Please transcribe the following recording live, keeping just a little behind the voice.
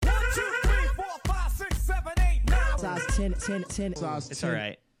It's all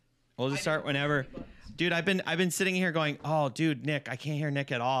right. We'll just start whenever. Dude, I've been sitting here going, oh, dude, Nick, I can't hear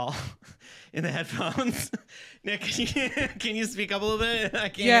Nick at all in the headphones. Nick, can you speak up a little bit? I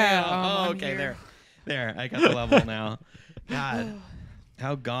can't hear you. Oh, okay, there. I got the level now. God,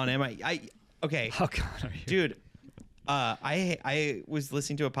 how gone am I? Okay. How gone are you? Dude, I was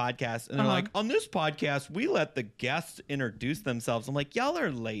listening to a podcast, and they're like, on this podcast, we let the guests introduce themselves. I'm like, y'all are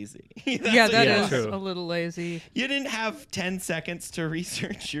lazy. That is true. a little lazy. You didn't have 10 seconds to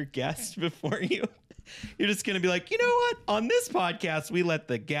research your guest before you. You're just going to be like, you know what? On this podcast, we let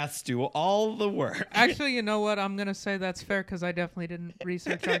the guests do all the work. Actually, you know what? I'm going to say that's fair because I definitely didn't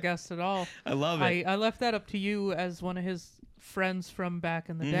research our guest at all. I love it. I left that up to you as one of his friends from back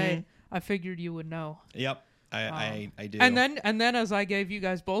in the day. I figured you would know. Yep. I do. And then as I gave you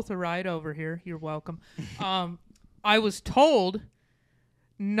guys both a ride over here, you're welcome. I was told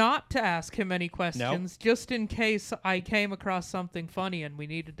not to ask him any questions just in case I came across something funny and we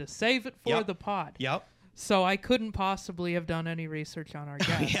needed to save it for the pod. Yep. So I couldn't possibly have done any research on our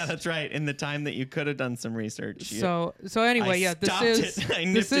guest. Yeah, that's right. In the time that you could have done some research. So anyway,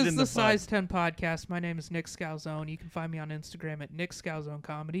 this is the Size 10 podcast. My name is Nick Scalzone. You can find me on Instagram at Nick Scalzone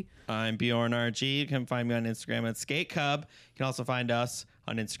Comedy. I'm Bjorn RG. You can find me on Instagram at Skate Cub. You can also find us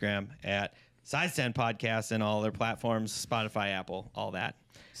on Instagram at Size 10 Podcast and all other platforms, Spotify, Apple, all that.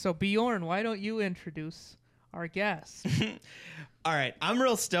 So Bjorn, why don't you introduce our guest? All right, I'm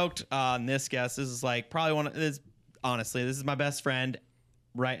real stoked on this guest. This is like probably honestly, this is my best friend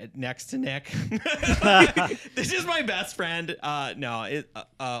right next to Nick. This is my best friend.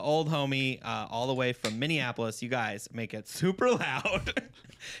 Old homie all the way from Minneapolis. You guys make it super loud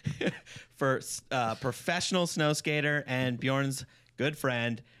for professional snow skater and Bjorn's good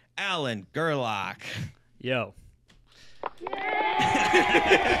friend, Alan Gerlach. Yo.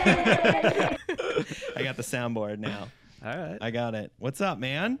 I got the soundboard now. All right. I got it. What's up,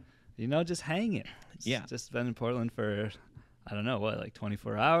 man? Just hanging. Yeah. Just been in Portland for, I don't know, like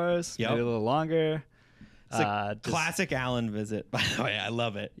 24 hours, Yep. maybe a little longer. It's a classic Alan visit, by the way. I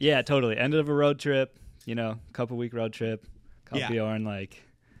love it. Yeah, totally. End of a road trip, couple week road trip. Call Yeah. Bjorn,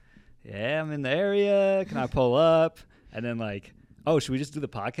 I'm in the area. Can I pull up? And then oh, should we just do the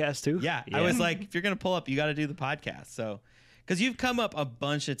podcast too? Yeah. I was like, if you're going to pull up, you got to do the podcast. So, because you've come up a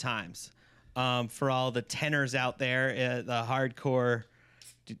bunch of times for all the tenors out there, the hardcore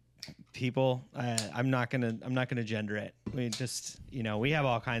people. I'm not gonna gender it. We just, we have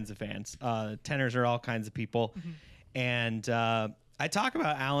all kinds of fans. Tenors are all kinds of people, and I talk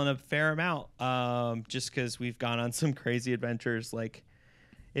about Alan a fair amount, just because we've gone on some crazy adventures. Like,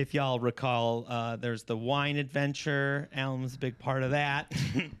 if y'all recall, there's the wine adventure. Alan was a big part of that.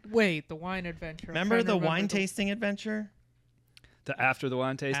 Wait, the wine adventure. Remember the wine tasting adventure? After the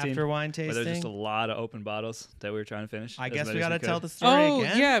wine tasting? After wine tasting. Where there's just a lot of open bottles that we were trying to finish. I guess we got to tell the story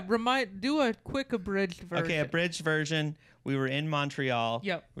again. Oh, yeah. Do a quick abridged version. Okay, abridged version. We were in Montreal.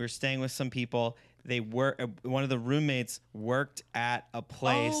 Yep. We were staying with some people. They were one of the roommates worked at a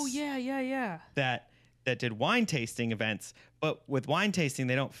place. Oh, yeah. That did wine tasting events, but with wine tasting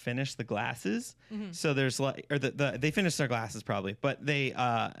they don't finish the glasses. So there's they finish their glasses probably, but they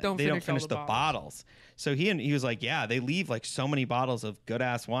don't finish the bottles. So he was like, yeah, they leave so many bottles of good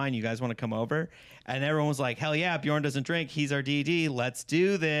ass wine. You guys want to come over? And everyone was like, hell yeah, Bjorn doesn't drink. He's our DD. Let's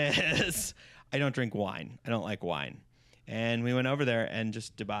do this. I don't drink wine. I don't like wine. And we went over there and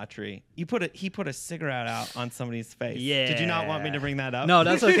just debauchery. He put a cigarette out on somebody's face. Yeah. Did you not want me to bring that up? No,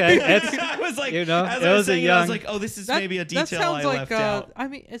 that's okay. I was like, as I was saying, I was like, oh, this is maybe a detail I left out. I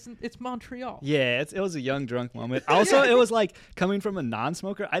mean, it's Montreal. Yeah, it was a young drunk moment. Also, it was coming from a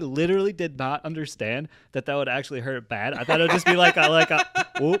non-smoker. I literally did not understand that would actually hurt bad. I thought it would just be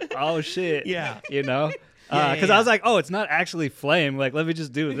oh shit. Yeah. Because I was like, oh, it's not actually flame. Let me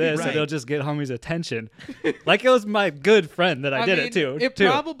just do this, and it'll just get homie's attention. It was my good friend that I did it to. It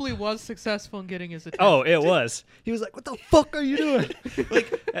probably was successful in getting his attention. Oh, it was. He was like, what the fuck are you doing?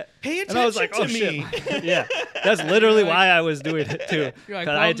 Pay attention and I was like, to oh, me. Shit. Yeah, that's literally why I was doing it too. You're like,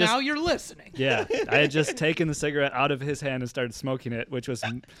 well, now you're listening. Yeah, I had just taken the cigarette out of his hand and started smoking it, which was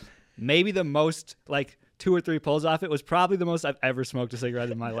maybe the most, 2 or 3 pulls off it was probably the most I've ever smoked a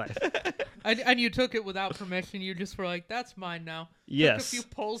cigarette in my life. And you took it without permission. You just were like, that's mine now. Yes. Took a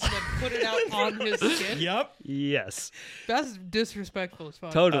few pulls and then put it out on his skin. Yep. Yes. That's disrespectful as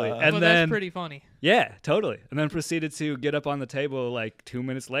fuck. Totally. And then that's pretty funny. Yeah, totally. And then proceeded to get up on the table 2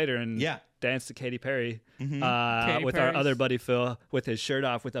 minutes later and dance to Katy Perry with our other buddy Phil with his shirt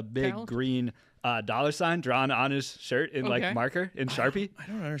off with a big green dollar sign drawn on his shirt in marker in Sharpie. I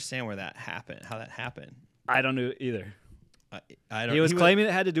don't understand how that happened. I don't know either. I don't. He was claiming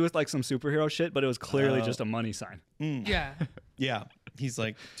it had to do with like some superhero shit, but it was clearly just a money sign. Yeah. Yeah. He's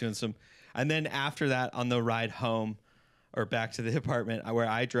like doing some, and then after that, on the ride home, or back to the apartment where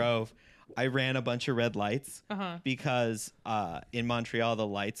I drove, I ran a bunch of red lights because in Montreal the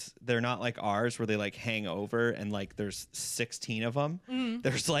lights, they're not like ours where they like hang over and like there's 16 of them.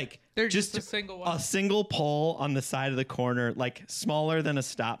 There's like just a single one. A single pole on the side of the corner, like smaller than a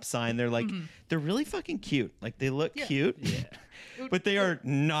stop sign. They're like they're really fucking cute. Like they look cute, but they are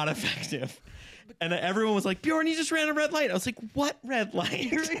not effective. And everyone was like, Bjorn, you just ran a red light. I was like, what red light?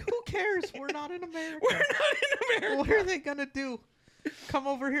 Who cares? We're not in America. We're not in America. What are they gonna do? Come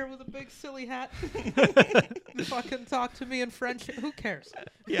over here with a big silly hat and fucking talk to me in French? Who cares?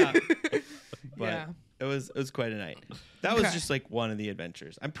 Yeah. But it was quite a night. That was just like one of the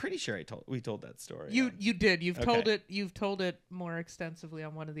adventures. I'm pretty sure we told that story. You did. You've told it more extensively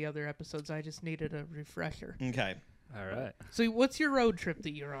on one of the other episodes. I just needed a refresher. Okay. All right. So what's your road trip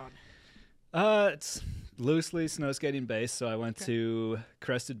that you're on? It's loosely snow skating based. So I went to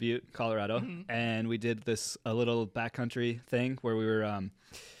Crested Butte, Colorado, and we did a little backcountry thing where we were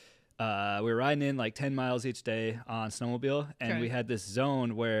riding in like 10 miles each day on snowmobile, and we had this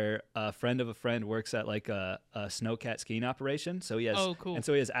zone where a friend of a friend works at like a snowcat skiing operation. So he has, and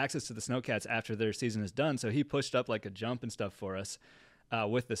so he has access to the snowcats after their season is done. So he pushed up like a jump and stuff for us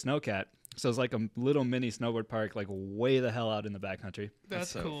with the snowcat. So it's like a little mini snowboard park, like way the hell out in the backcountry. That's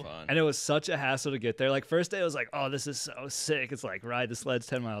so cool. Fun. And it was such a hassle to get there. Like first day, I was like, "Oh, this is so sick!" It's like ride the sleds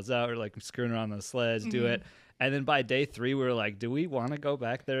 10 miles out, or like screwing around the sleds, do it. And then by day 3, we were like, "Do we want to go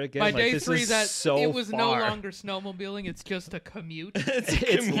back there again?" By like, day this 3, is that so it was far. no longer snowmobiling; it's just a commute. It's a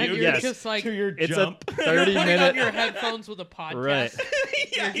commute. And you're just like to your it's jump. a 30 putting minute on your headphones with a podcast.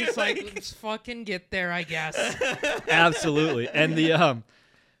 Right. You're just like, let's fucking get there, I guess. Absolutely. And the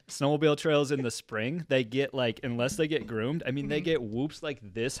snowmobile trails in the spring, they get like, unless they get groomed, I mean, they get whoops like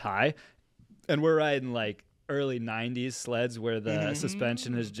this high, and we're riding like early 90s sleds where the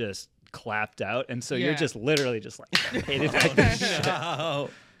suspension is just clapped out, and so you're just literally just like hated like shit.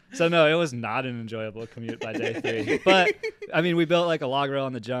 So no, it was not an enjoyable commute by day 3. But I mean, we built like a log rail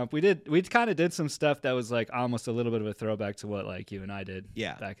on the jump. We kind of did some stuff that was like almost a little bit of a throwback to what like you and I did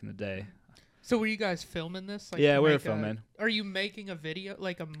back in the day. So were you guys filming this? Like, yeah, we were filming. Are you making a video,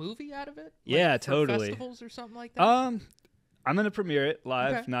 like a movie out of it? Like yeah, for totally. Festivals or something like that? I'm gonna premiere it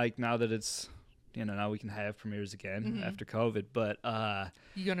live now that it's, now we can have premieres again after COVID. But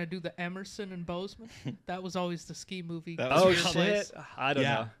you gonna do the Emerson and Bozeman? That was always the ski movie. Oh shit! I don't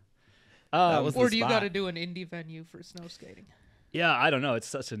know. Or do you got to do an indie venue for snow skating? Yeah, I don't know. It's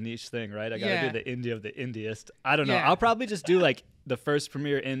such a niche thing, right? I got to do the indie of the indiest. I don't know. I'll probably just do like the first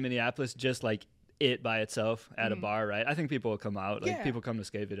premiere in Minneapolis, just like it by itself at a bar, right? I think people will come out. Like people come to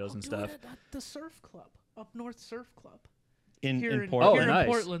skate videos and stuff. It at the surf club, Up North Surf Club. In Portland. Oh, here nice.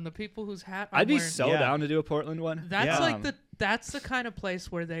 in Portland, the people whose hat I'd be wearing, so down to do a Portland one. That's that's the kind of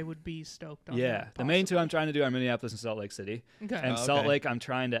place where they would be stoked on. Yeah, the main two I'm trying to do are Minneapolis and Salt Lake City. Okay. And Salt Lake, I'm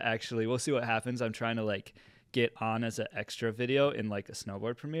trying to actually, we'll see what happens. I'm trying to like get on as an extra video in like a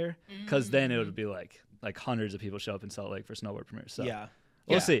snowboard premiere, because then it would be like hundreds of people show up in Salt Lake for snowboard premieres. So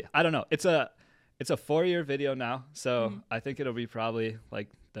we'll see. I don't know. It's a 4-year video now, so I think it'll be probably like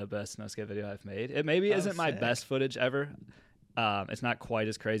the best snow skate video I've made. It maybe isn't my best footage ever. It's not quite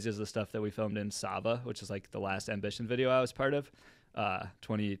as crazy as the stuff that we filmed in Sava, which is like the last Ambition video I was part of,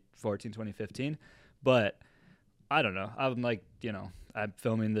 2014, 2015. But I don't know. I'm like, I'm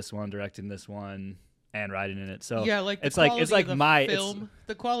filming this one, directing this one, and riding in it. So it's like my film.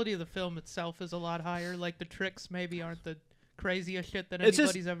 The quality of the film itself is a lot higher. Like the tricks maybe aren't the craziest shit that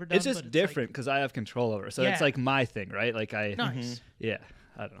anybody's ever done. It's just different because I have control over it. So it's like my thing, right? Like nice. Yeah,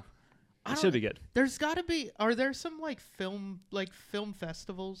 I don't know. It should be good. There's got to be. Are there some film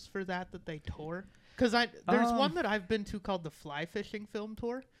festivals for that they tour? Because there's one that I've been to called the Fly Fishing Film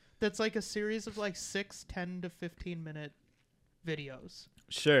Tour. That's like a series of like 6, 10 to 15 minute videos.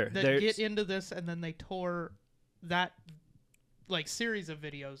 Sure. That get into this, and then they tour that like series of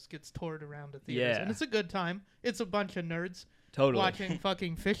videos gets toured around the theaters, and it's a good time. It's a bunch of nerds. Totally. Watching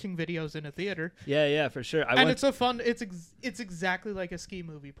fucking fishing videos in a theater. Yeah, for sure. It's a fun. It's exactly like a ski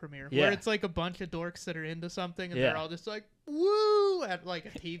movie premiere, where it's like a bunch of dorks that are into something, and they're all just like woo at like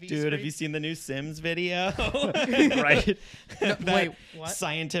a TV. Dude, screen. have you seen the new Sims video? Right. Wait, what?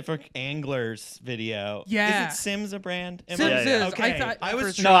 Scientific Anglers video. Yeah. Isn't Sims a brand? Sims is. Okay.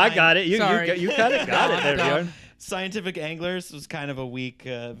 I got it. You kind of got it there, Bjorn. Scientific Anglers was kind of a weak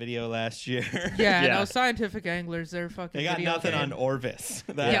video last year. Yeah, no, Scientific Anglers, they're fucking. They got nothing on Orvis.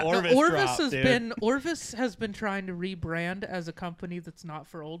 Orvis has been trying to rebrand as a company that's not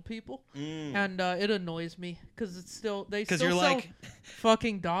for old people, and it annoys me because it's still sell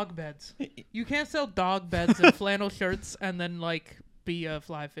fucking dog beds. You can't sell dog beds and flannel shirts and then like be a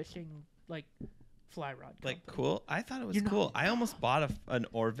fly fishing like. Fly rod company. Like cool. I thought it was cool. I almost bought an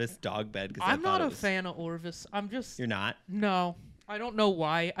Orvis dog bed because I'm not a fan of Orvis. I'm just. You're not? No, I don't know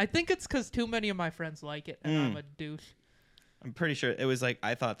why. I think it's because too many of my friends like it, and I'm a douche. I'm pretty sure it was like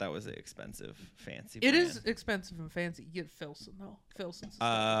I thought that was an expensive, fancy. It is expensive and fancy. You get Filson though. Filson's.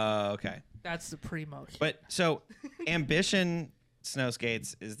 Okay. That's the pre-motion. But so, Ambition Snow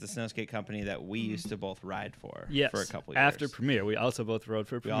Skates is the snow skate company that we used to both ride for for a couple of years. After Premier, we also both rode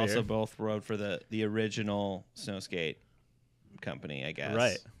for Premier. We also both rode for the original snow skate company, I guess.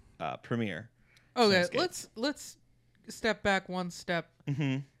 Right. Premier. Okay, let's step back one step.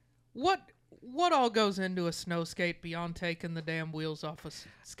 Mm-hmm. What all goes into a snow skate beyond taking the damn wheels off a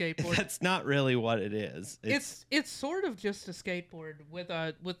skateboard? That's not really what it is. It's sort of just a skateboard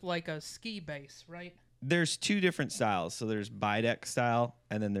with like a ski base, right? There's two different styles. So there's bi-deck style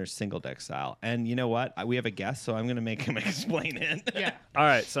and then there's single deck style. And you know what? We have a guest, so I'm going to make him explain it. Yeah. All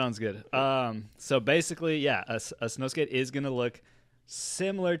right. Sounds good. So basically, a snow skate is going to look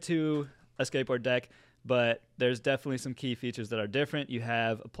similar to a skateboard deck, but there's definitely some key features that are different. You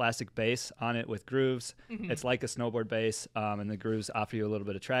have a plastic base on it with grooves. Mm-hmm. It's like a snowboard base, and the grooves offer you a little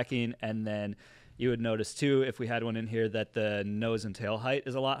bit of tracking. And then you would notice, too, if we had one in here, that the nose and tail height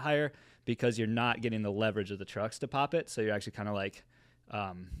is a lot higher, because you're not getting the leverage of the trucks to pop it. So you're actually kind of like,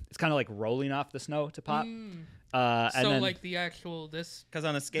 it's kind of like rolling off the snow to pop. Like the actual, because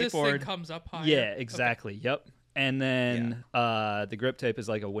on a skateboard, this thing comes up higher. Yeah, exactly. Okay. Yep. And then the grip tape is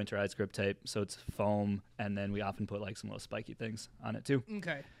like a winterized grip tape. So it's foam. And then we often put like some little spiky things on it too.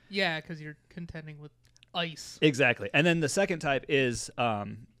 Okay. Yeah, because you're contending with ice. Exactly. And then the second type is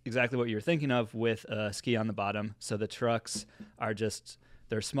exactly what you were thinking of, with a ski on the bottom. So the trucks are just...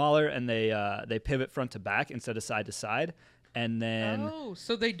 They're smaller, and they pivot front to back instead of side to side. And then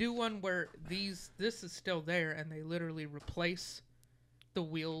so they do one where this is still there, and they literally replace the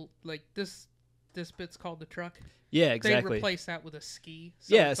wheel, like this bit's called the truck. Yeah, exactly. They replace that with a ski.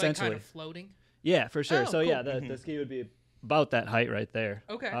 So yeah, it's essentially like kind of floating. Yeah, for sure. So cool. yeah, the ski would be about that height right there.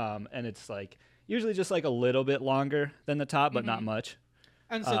 Okay. And it's like usually just like a little bit longer than the top, but not much.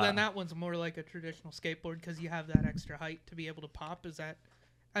 And so then that one's more like a traditional skateboard because you have that extra height to be able to pop. Is that?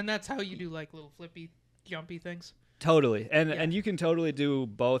 And that's how you do like little flippy, jumpy things. Totally, and you can totally do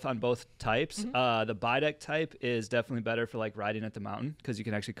both on both types. Mm-hmm. The bi-deck type is definitely better for like riding at the mountain because you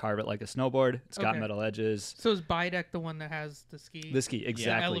can actually carve it like a snowboard. It's got metal edges. So is bi-deck the one that has the ski? The ski,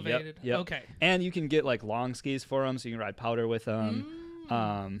 exactly. Elevated. Yep. Okay. And you can get like long skis for them, so you can ride powder with them.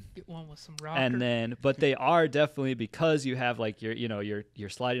 Get one with some rocker. And then, but they are definitely, because you have like you're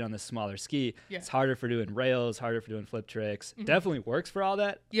sliding on this smaller ski. Yeah. It's harder for doing rails, harder for doing flip tricks. Mm-hmm. Definitely works for all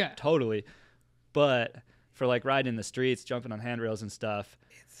that. Yeah, totally. But for like riding in the streets, jumping on handrails and stuff,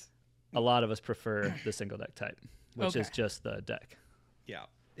 a lot of us prefer the single deck type, which is just the deck. Yeah,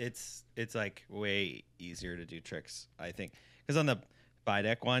 it's like way easier to do tricks, I think, because on the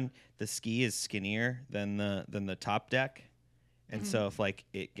bi-deck one, the ski is skinnier than the top deck. And so if like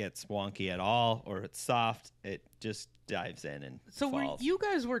it gets wonky at all or it's soft, it just dives in and falls. You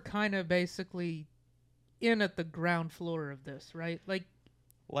guys were kind of basically in at the ground floor of this, right? Like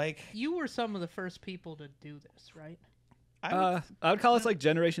you were some of the first people to do this, right? I would call us like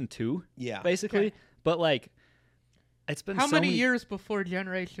Generation 2. Yeah. Basically. Okay. But like it's been How many years before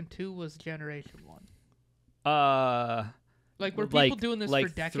Generation 2 was Generation 1? Like, were people doing this for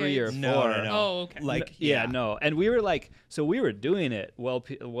decades? 3 or 4. No. Oh, okay. Like, no. And we were like, so we were doing it. Well,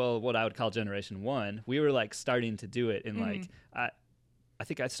 what I would call Generation 1. We were like starting to do it in like, I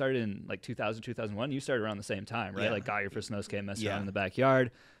think I started in like 2000, 2001. You started around the same time, right? Yeah. Like, got your first snow skate, messed around in the backyard.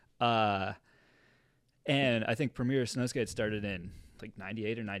 And I think Premier Snow Skate started in like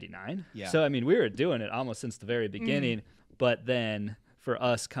 98 or 99. Yeah. So, I mean, we were doing it almost since the very beginning. But then for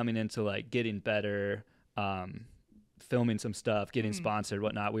us coming into like getting better, filming some stuff, getting sponsored,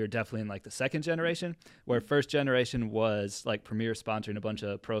 whatnot, we were definitely in like the second generation, where first generation was like Premier sponsoring a bunch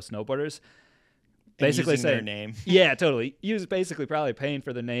of pro snowboarders, basically saying their name. Yeah, totally. He was basically probably paying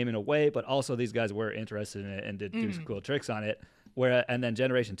for the name in a way, but also these guys were interested in it and did do some cool tricks on it. And then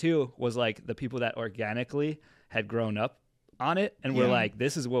Generation 2 was like the people that organically had grown up on it and were like,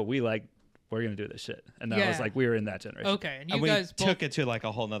 this is what we like. We're going to do this shit. And that was like, we were in that generation. Okay. And you guys took it to like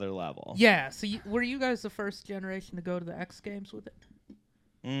a whole nother level. Yeah. So were you guys the first generation to go to the X Games with it?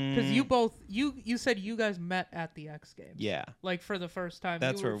 Because you said you guys met at the X Games. Yeah. Like for the first time.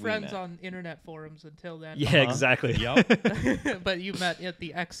 That's you were where friends we met. on internet forums until then. Yeah, exactly. Yep. But you met at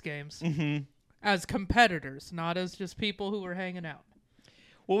the X Games as competitors, not as just people who were hanging out.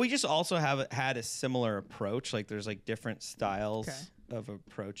 Well, we just also had a similar approach. Like there's like different styles of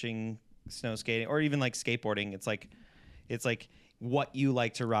approaching snow skating or even like skateboarding. It's like what you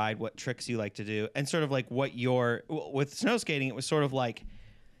like to ride, what tricks you like to do, and sort of like with snow skating, it was sort of like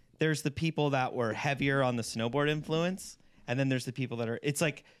there's the people that were heavier on the snowboard influence, and then there's the people that are it's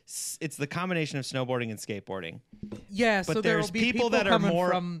the combination of snowboarding and skateboarding. Yeah, but so there's there will be people that are more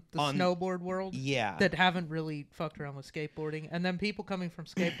from the snowboard world that haven't really fucked around with skateboarding, and then people coming from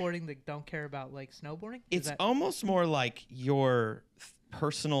skateboarding that don't care about like snowboarding. It's almost more like your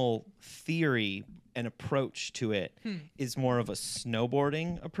personal theory and approach to it is more of a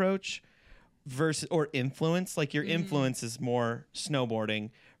snowboarding approach versus or influence. Like your influence is more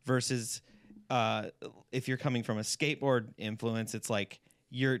snowboarding versus if you're coming from a skateboard influence, it's like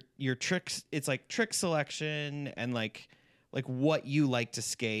your tricks. It's like trick selection and like what you like to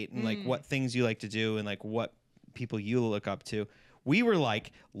skate and like what things you like to do and like what people you look up to. We were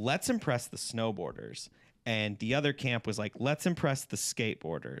like, let's impress the snowboarders. And the other camp was like, let's impress the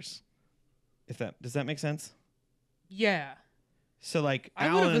skateboarders. Does that make sense? Yeah. So like,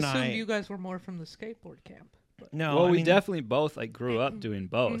 I would have assumed you guys were more from the skateboard camp. But. No, well, we definitely both like grew up doing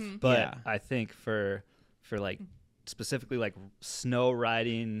both. But yeah. I think for like specifically like snow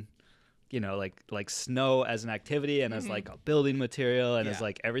riding, you know, like snow as an activity and as like a building material and as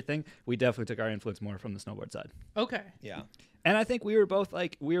like everything, we definitely took our influence more from the snowboard side. Okay. Yeah. And I think both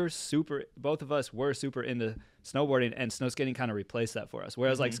of us were super into snowboarding, and snow skating kind of replaced that for us.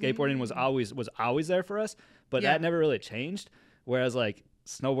 Whereas like skateboarding was always there for us, but that never really changed. Whereas like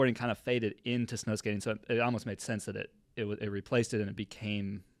snowboarding kind of faded into snow skating, so it almost made sense that it replaced it and it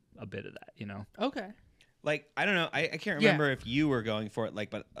became a bit of that, you know? Okay. Like, I don't know. I can't remember if you were going for it.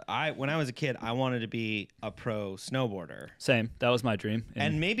 Like, but when I was a kid, I wanted to be a pro snowboarder. Same. That was my dream.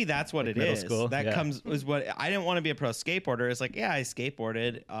 And maybe that's what it is. School. That was what I didn't want to be a pro skateboarder. It's like, yeah, I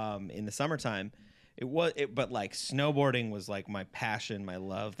skateboarded in the summertime. But like snowboarding was like my passion, my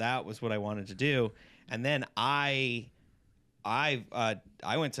love. That was what I wanted to do. And then I went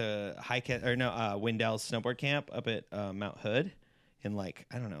to Windell's snowboard camp up at Mount Hood in like,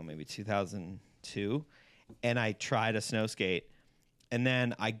 I don't know, maybe 2002. And I tried a snow skate, and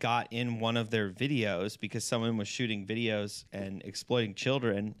then I got in one of their videos because someone was shooting videos and exploiting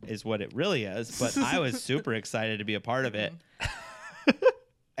children is what it really is. But I was super excited to be a part of it.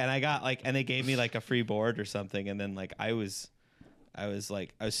 And I got and they gave me like a free board or something. And then like, I was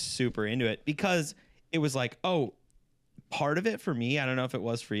super into it because it was like, oh, part of it for me, I don't know if it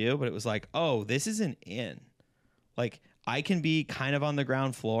was for you, but it was like, oh, this isn't in. Like I can be kind of on the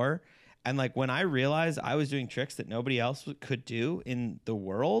ground floor. And like when I realized I was doing tricks that nobody else could do in the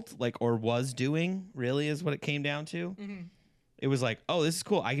world, like or was doing, really is what it came down to. It was like, oh, this is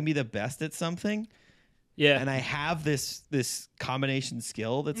cool. I can be the best at something. Yeah. And I have this combination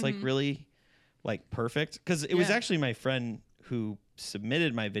skill that's like really like perfect. Because it was actually my friend who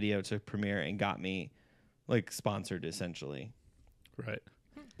submitted my video to Premiere and got me like sponsored essentially. Right.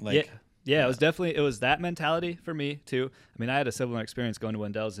 Like Yeah, it was that mentality for me too. I mean, I had a similar experience going to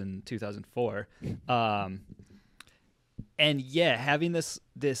Wendell's in 2004. And yeah, having this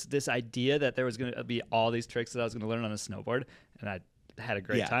idea that there was going to be all these tricks that I was going to learn on a snowboard, and I had a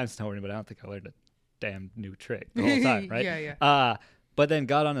great time snowboarding, but I don't think I learned a damn new trick the whole time, right? Yeah. But then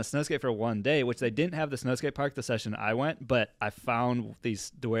got on a snow skate for one day, which they didn't have the snow skate park the session I went, but I found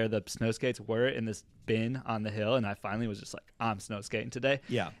where the snow skates were in this bin on the hill, and I finally was just like, I'm snow skating today.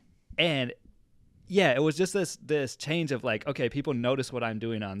 Yeah. And yeah, it was just this change of like, okay, people notice what I'm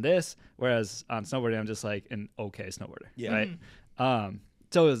doing on this, whereas on snowboarding, I'm just like an okay snowboarder, right?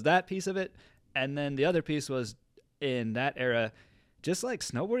 So it was that piece of it. And then the other piece was in that era, just like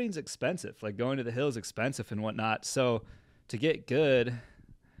snowboarding's expensive, like going to the hill is expensive and whatnot. So to get good,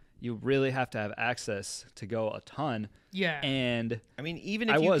 you really have to have access to go a ton. Yeah. And I mean, even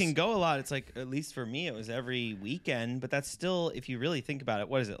if you can go a lot, it's like, at least for me, it was every weekend, but that's still, if you really think about it,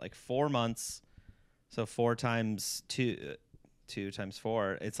 what is it, like 4 months? So 4 times 2 times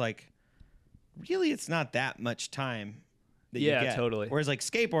 4. It's like, really, it's not that much time that you get. Totally. Whereas like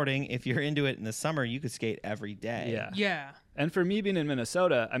skateboarding, if you're into it in the summer, you could skate every day. Yeah. And for me being in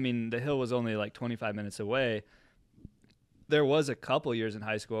Minnesota, I mean, the hill was only like 25 minutes away. There was a couple years in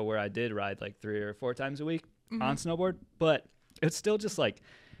high school where I did ride like 3 or 4 times a week on snowboard, but it's still just like,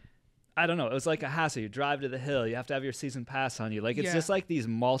 I don't know. It was like a hassle. You drive to the hill. You have to have your season pass on you. Like, it's just like these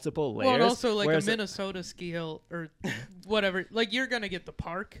multiple layers. Well, and also like a Minnesota ski hill or whatever. Like, you're going to get the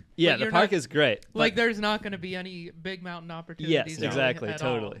park. Yeah, the park is great. Like, there's not going to be any big mountain opportunities. Yes, exactly.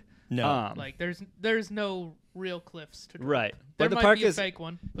 Totally. All. No. Like, there's no real cliffs to drive. Right. There but might the park be a is fake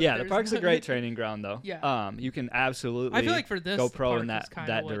one. Yeah, the park's a great training ground, though. Yeah. You can absolutely I feel like for this, go pro in that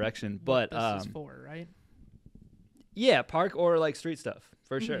direction. What but this is for, right? Yeah, park or like street stuff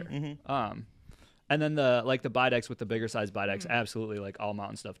for sure. Mm-hmm. And then the Bidex with the bigger size Bidex, absolutely like all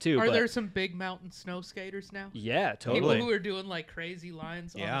mountain stuff too. Are there some big mountain snow skaters now? Yeah, totally. People who are doing like crazy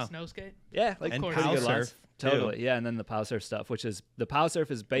lines on the snow skate. Yeah, like and pretty good lines. Totally, too. yeah. And then the pow surf stuff, which is the pow surf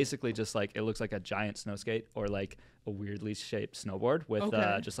is basically just like it looks like a giant snow skate or like a weirdly shaped snowboard with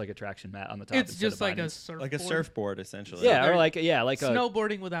just like a traction mat on the top. It's just like a surfboard. Like a surfboard, essentially. Yeah, or like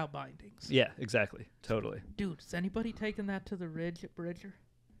snowboarding without bindings. Yeah, exactly, totally. Dude, is anybody taking that to the ridge at Bridger?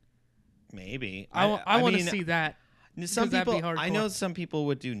 Maybe. I want to see that. Some people, I know some people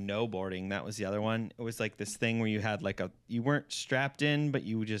would do no boarding. That was the other one. It was like this thing where you had like you weren't strapped in, but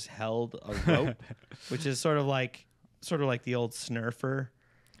you just held a rope, which is sort of like the old snurfer.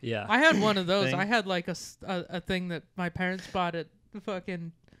 Yeah. I had one of those. thing. I had like a thing that my parents bought at the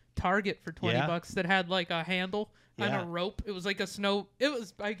fucking Target for $20 that had like a handle and a rope. It was like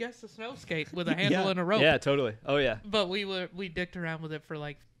I guess a snow skate with a handle and a rope. Yeah, totally. Oh yeah. But we dicked around with it for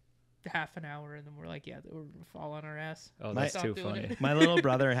like half an hour and then we're like, we're fall on our ass. Oh, that's too funny. My little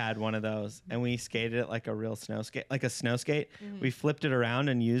brother had one of those and we skated it like a real snow skate, like a snow skate. We flipped it around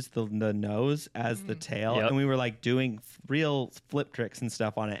and used the nose as the tail, and we were like doing real flip tricks and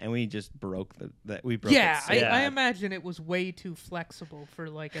stuff on it, and we just broke it. I imagine it was way too flexible for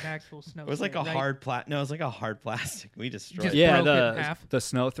like an actual snow. It was like a hard it was like a hard plastic. We destroyed. The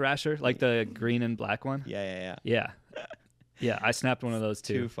snow thrasher, like the green and black one. Yeah. Yeah, I snapped one of those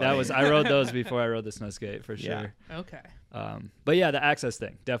too. I rode those before I rode the snow skate for sure. Yeah. Okay. But yeah, the access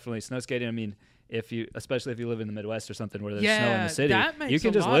thing, definitely snow skating. I mean, especially if you live in the Midwest or something where there's snow in the city, you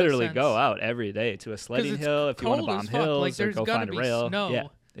can just literally go out every day to a sledding hill if you want to bomb hills or go find a rail. Snow, yeah,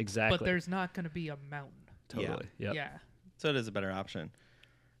 exactly. But there's not going to be a mountain. Totally. Yeah. So it is a better option.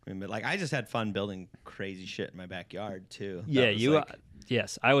 I mean, but like I just had fun building crazy shit in my backyard too.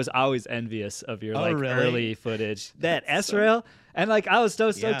 Yes, I was always envious of your really? early footage. That S rail, and like I was so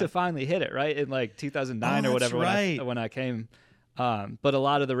stoked to finally hit it right in like 2009 or whatever when I came. But a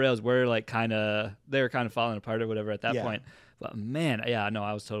lot of the rails were like they were kind of falling apart or whatever at that point. But man,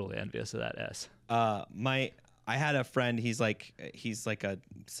 I was totally envious of that S. I had a friend. He's like a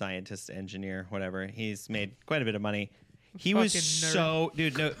scientist, engineer, whatever. He's made quite a bit of money. He was so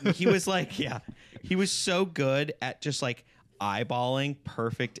he was like he was so good at just like eyeballing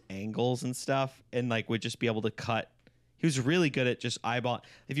perfect angles and stuff, and like would just be able to cut. He was really good at just eyeball.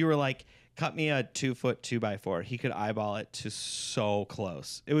 If you were like, cut me a 2-foot 2x4, he could eyeball it to so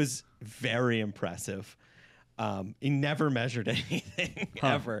close. It was very impressive. He never measured anything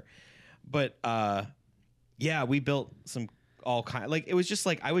ever, but we built some all kind. Like it was just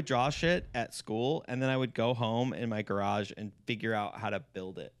like I would draw shit at school, and then I would go home in my garage and figure out how to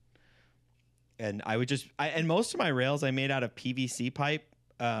build it. And I would and most of my rails I made out of PVC pipe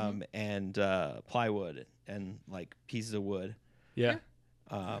and plywood and like pieces of wood. Yeah.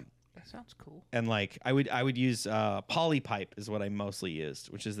 That sounds cool. And like I would use poly pipe is what I mostly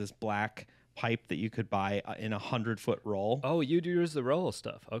used, which is this black pipe that you could buy in 100-foot roll. Oh, you do use the roll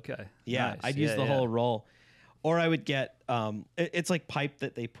stuff. Okay. Yeah, nice. I'd use the whole roll. Or I would get it's like pipe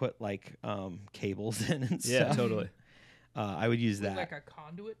that they put like cables in and stuff. Yeah, totally. I would use that. Like a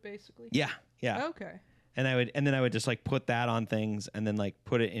conduit, basically? Yeah. Okay. And then I would just like put that on things and then like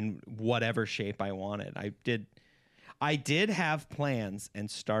put it in whatever shape I wanted. I did have plans and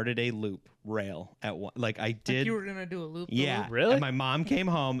started a loop rail at one. Like I did. Like you were gonna do a loop. Yeah. Really? And my mom came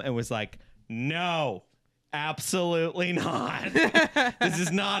home and was like, "No, absolutely not. This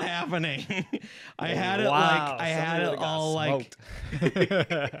is not happening." I had it all like.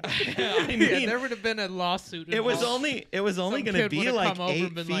 I mean, there would have been a lawsuit. It was only going to be like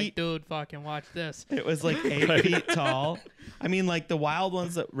 8 feet. Like, dude, fucking watch this. It was like 8 feet tall. I mean, like the wild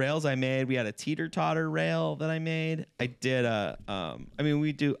ones rails I made. We had a teeter-totter rail that I made. I did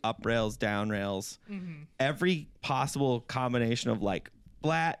we do up rails, down rails, every possible combination of like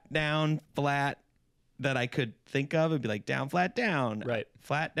flat, down, flat that I could think of. It'd be like down, flat, down, right?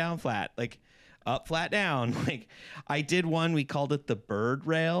 Flat, down, flat, like up, flat, down. Like I did one. We called it the bird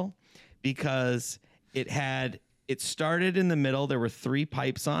rail because it started in the middle. There were 3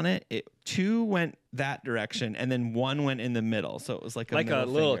 pipes on it. 2 went that direction, and then 1 went in the middle. So it was like a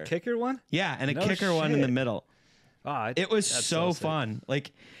little finger. kicker one. Yeah, and a kicker one in the middle. It was so fun.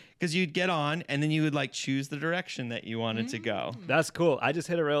 Like, because you'd get on and then you would like choose the direction that you wanted to go. That's cool. I just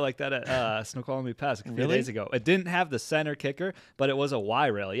hit a rail like that at Snoqualmie Pass a few days ago. It didn't have the center kicker, but it was a Y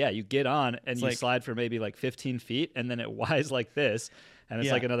rail. Yeah, you get on and you slide for maybe like 15 feet, and then it Ys like this, and it's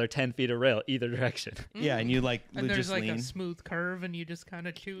like another 10 feet of rail either direction. Yeah, and you like and there's just like lean. a smooth curve, and you just kind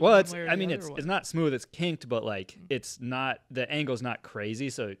of choose. Well, it's not smooth. It's kinked, but like it's not, the angle's not crazy.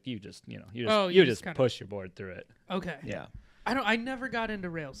 So you just you just push your board through it. Okay. Yeah. I never got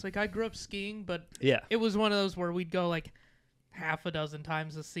into rails. Like I grew up skiing, but yeah, it was one of those where we'd go like half a dozen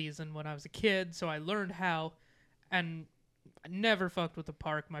times a season when I was a kid. So I learned how, and I never fucked with the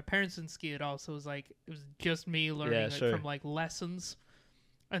park. My parents didn't ski at all, so it was just me learning it from like lessons.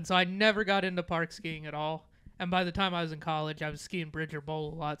 And so I never got into park skiing at all. And by the time I was in college, I was skiing Bridger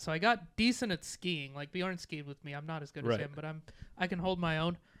Bowl a lot, so I got decent at skiing. Like Bjorn skied with me. I'm not as good as him, but I can hold my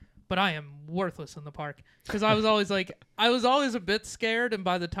own. But I am worthless in the park because I was always a bit scared. And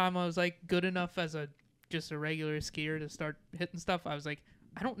by the time I was like good enough as just a regular skier to start hitting stuff, I was like,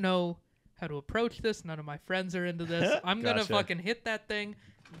 I don't know how to approach this. None of my friends are into this. I'm going to fucking hit that thing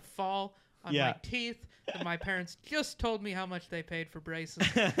and fall on my teeth. And my parents just told me how much they paid for braces.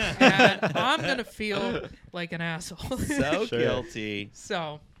 And I'm going to feel like an asshole. So guilty.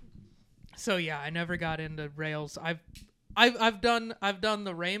 So yeah, I never got into rails. I've done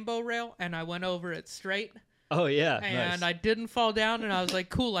the rainbow rail, and I went over it straight. Oh yeah, and nice. I didn't fall down, and I was like,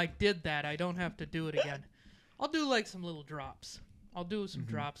 cool, I did that. I don't have to do it again. I'll do like some little drops. I'll do some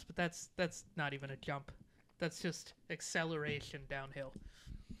drops, but that's not even a jump. That's just acceleration downhill.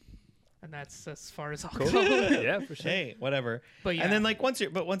 And that's as far as I'll go. Yeah, for sure. Hey, whatever. But yeah. And then like once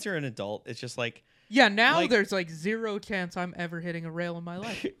you're an adult, it's just like, yeah, now there's like zero chance I'm ever hitting a rail in my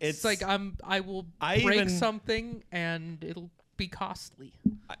life. It's like I will break something and it'll be costly.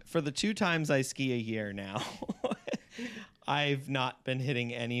 For the 2 times I ski a year now, I've not been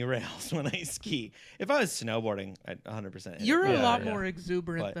hitting any rails when I ski. If I was snowboarding, I'd 100% hit You're a lot more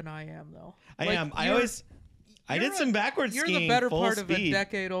exuberant than I am, though. I am. I did some backwards skiing. You're the better part speed. of a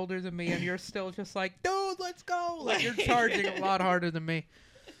decade older than me, and you're still just like, dude, let's go. Like you're charging a lot harder than me.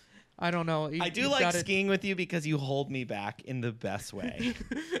 I don't know. I do like skiing with you because you hold me back in the best way.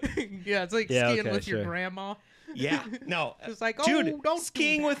 Yeah, it's like skiing with your grandma. Yeah, no. It's like, oh, dude, don't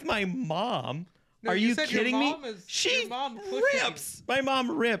skiing with my mom. No, are you kidding me? She rips. My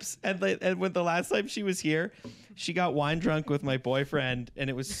mom rips. And when the last time she was here, she got wine drunk with my boyfriend, and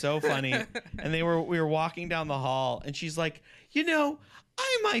it was so funny. And we were walking down the hall, and she's like,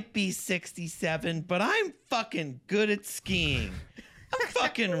 I might be 67, but I'm fucking good at skiing. I'm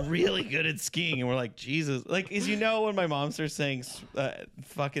fucking really good at skiing. And we're like, Jesus. Like, as you know, when my mom starts saying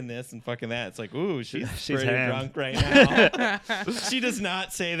fucking this and fucking that, it's like, ooh, she's pretty drunk right now. She does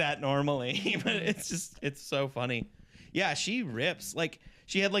not say that normally, but it's so funny. Yeah, she rips. Like,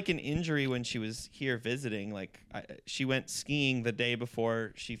 she had like an injury when she was here visiting. Like, she went skiing the day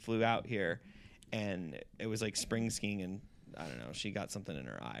before she flew out here, and it was like spring skiing, and I don't know, she got something in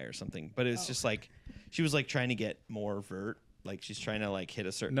her eye or something. But it was just like, she was like trying to get more vert. Like she's trying to like hit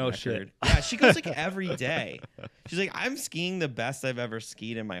a certain record. Shit. Yeah, she goes like every day. She's like, I'm skiing the best I've ever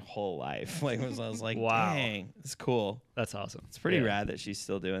skied in my whole life. Like I was like, wow, dang, it's cool. That's awesome. It's pretty rad that she's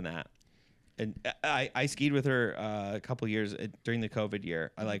still doing that. And I skied with her a couple years during the COVID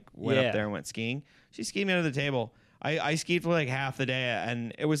year. I like went up there and went skiing. She skied me under the table. I skied for like half the day,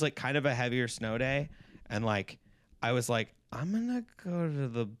 and it was like kind of a heavier snow day. And like I was like, I'm gonna go to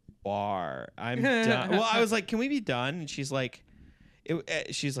the bar. I'm done. Well, I was like, can we be done? And she's like,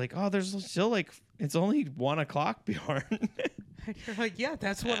 oh, there's still like, it's only 1:00, Bjorn. You're like, yeah,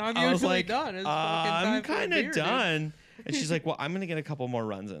 that's what I'm usually done. It's I'm kind of done. Dude. And she's like, well, I'm gonna get a couple more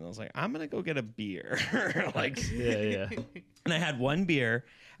runs in. I was like, I'm gonna go get a beer. Like, yeah. And I had one beer,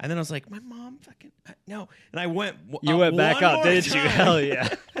 and then I was like, my mom fucking no. And I went. You went back up, did you? Hell yeah.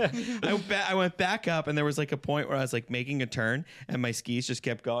 I went back up, and there was like a point where I was like making a turn, and my skis just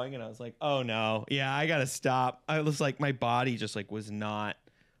kept going, and I was like, oh no, yeah, I gotta stop. I was like, my body just like was not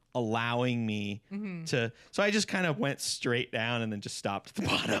allowing me to, so I just kind of went straight down and then just stopped at the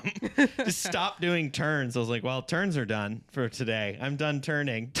bottom. Just stopped doing turns. I was like, well, turns are done for today. I'm done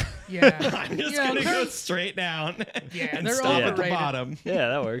turning. Yeah. I'm just gonna go straight down and they're stop overrated. at the bottom. Yeah,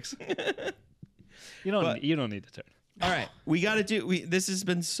 that works. You don't need to turn. All right, we got to do. This has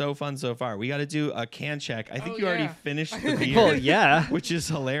been so fun so far. We got to do a can check. I think you already finished the beer. Well, yeah, which is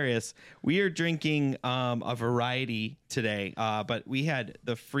hilarious. We are drinking a variety today, but we had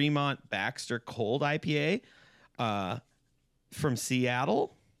the Fremont Baxter Cold IPA from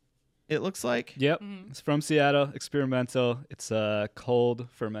Seattle. it looks like. Yep. It's from Seattle, experimental. It's a cold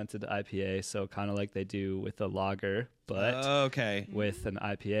fermented IPA, so kind of like they do with a lager, but with an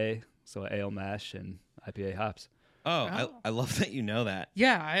IPA, so ale mash and IPA hops. I love that you know that.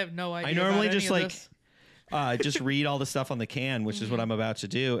 Yeah, I have no idea. I normally just just read all the stuff on the can, which is what I'm about to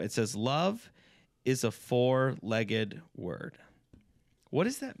do. It says love is a 4-legged word. What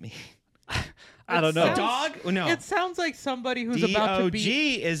does that mean? I don't know. A dog? No. It sounds like somebody who's about to be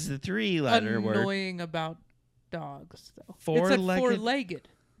D-O-G is the 3-letter word. Annoying about dogs, though. Four-legged.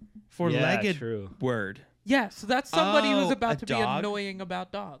 Four-legged word. Yeah, so that's somebody who's about to be annoying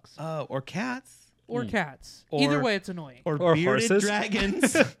about dogs. Oh, or cats. Or cats. Either way, it's annoying. Or bearded horses.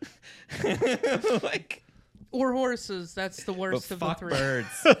 Dragons. Or horses. That's the worst of the 3.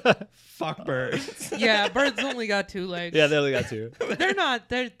 Birds. Fuck birds. Yeah, birds only got 2 legs. Yeah, they only got 2. They're not.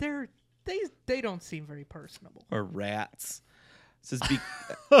 They don't seem very personable. Or rats. This is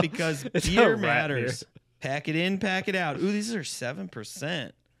because beer matters. Pack it in, pack it out. Ooh, these are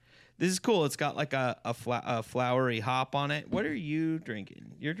 7%. This is cool. It's got like a flowery hop on it. What are you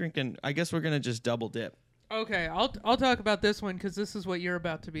drinking? You're drinking. I guess we're gonna just double dip. Okay, I'll talk about this one because this is what you're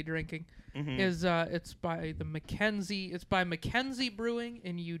about to be drinking. It's by the Mackenzie. It's by Mackenzie Brewing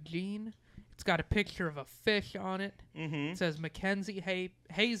in Eugene. It's got a picture of a fish on it. It says Mackenzie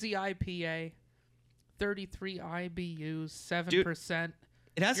Hazy IPA, 33 IBUs, 7%.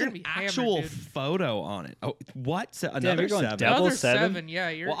 It has an actual photo on it. Oh, what? Another 7. Double Another 7? Yeah,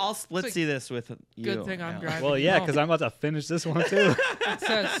 you're. Well, let's see this with you. Good thing I'm driving. Well, yeah, because I'm about to finish this one too. It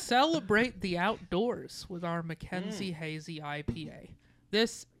says celebrate the outdoors with our Mackenzie Hazy IPA.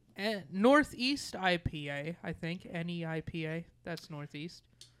 This Northeast IPA, I think. NEIPA. That's Northeast.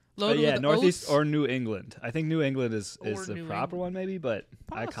 Northeast oats. Or New England. I think New England is the proper one, maybe, but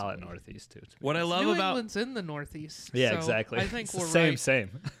possibly. I call it Northeast too. What I love New about England's in the Northeast. Yeah, so exactly. I think we're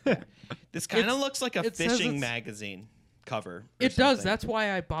same. This kind of looks like a fishing magazine cover. It does. That's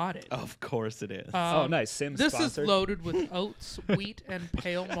why I bought it. Of course it is. Oh, nice. Sim's This sponsored. is loaded with oats, wheat, and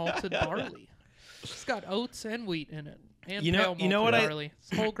pale malted barley. It's got oats and wheat in it. And pale malted barley.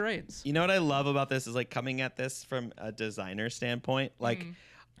 It's whole grains. You know what I love about this is like coming at this from a designer standpoint, like.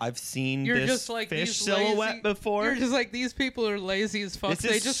 I've seen this fish silhouette before. You're just like, these people are lazy as fuck.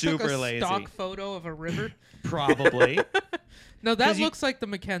 They just took a stock photo of a river. Probably. No, that looks like the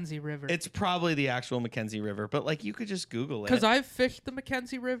Mackenzie River. It's probably the actual Mackenzie River, but like you could just Google it. Because I've fished the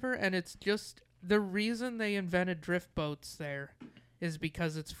Mackenzie River, and it's just the reason they invented drift boats there is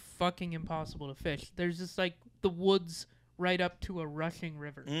because it's fucking impossible to fish. There's just like the woods right up to a rushing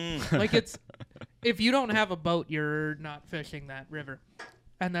river. Like it's, if you don't have a boat, you're not fishing that river.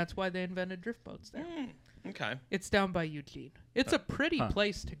 And that's why they invented drift boats there. Okay. It's down by Eugene. It's a pretty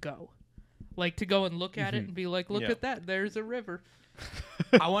place to go. Like, to go and look at it and be like, look at that. There's a river.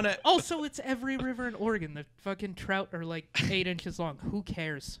 I want to... Also, it's every river in Oregon. The fucking trout are like 8 inches long. Who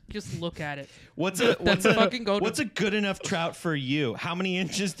cares? Just look at it. What's a good enough trout for you? How many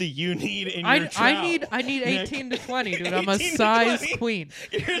inches do you need in your trout? I need 18 to 20, dude. I'm a size queen.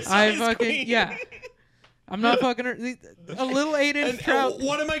 You're a size queen. Yeah. I'm not fucking a little 8-inch trout.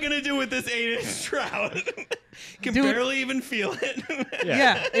 What am I gonna do with this 8-inch trout? Can barely even feel it.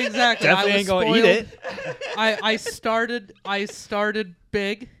 Yeah, exactly. Definitely ain't gonna eat it. I started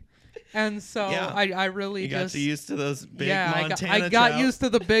big, and so I really got used to those big Montana trout. I got used to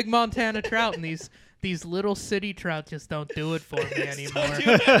the big Montana trout, and these little city trout just don't do it for me anymore.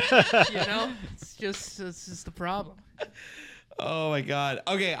 You know, it's just the problem. Oh my God.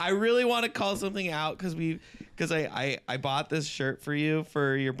 Okay, I really want to call something out because I bought this shirt for you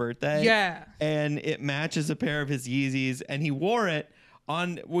for your birthday. Yeah. And it matches a pair of his Yeezys, and he wore it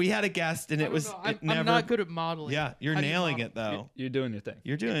on. We had a guest, and I'm not good at modeling. Yeah, you're nailing it though. You're doing your thing.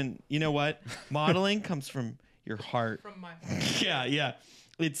 You're doing. You know what? Modeling comes from your heart. From my heart. Yeah.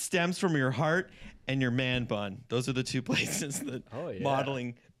 It stems from your heart and your man bun. Those are the two places that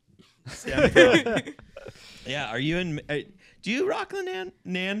modeling stems from. Yeah. Are you in? Do you rock the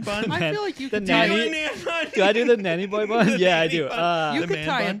nan bun? I feel like you can do a nan bun. Do I do the nanny boy bun? Yeah, I do. You can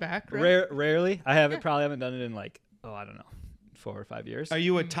tie it back, right? Rarely. Probably haven't done it in like, I don't know, 4 or 5 years. Are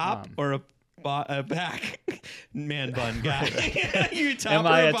you a top or a back man bun guy? You top Am or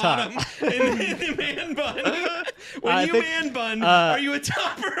I a a bottom top? in the man bun? When you man bun, are you a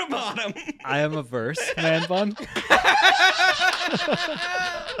top or a bottom? I am a verse man bun.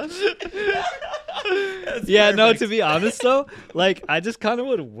 Yeah, perfect. No, to be honest though, like I just kind of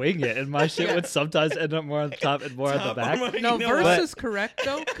would wing it, and my shit would sometimes end up more on the top and more on the back. No, verse is correct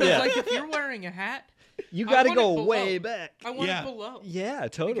though, because like if you're wearing a hat, You got to go way back. I want it below. Yeah,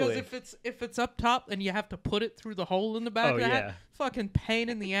 totally. Because if it's up top and you have to put it through the hole in the back of the hat, fucking pain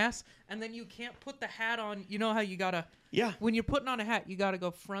in the ass. And then you can't put the hat on. You know how you got to... Yeah. When you're putting on a hat, you got to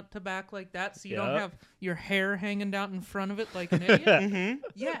go front to back like that so you don't have your hair hanging down in front of it like an idiot.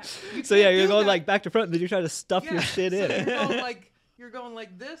 Yeah. So you're going like back to front and then you're trying to stuff your shit in. You're going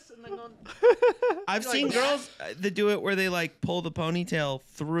like this and then going... I've seen girls that do it where they like pull the ponytail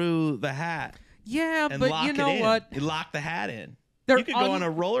through the hat. Yeah, but you know what? You lock the hat in. You could go on a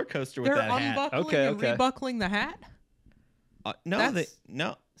roller coaster with that hat. They're unbuckling and rebuckling the hat?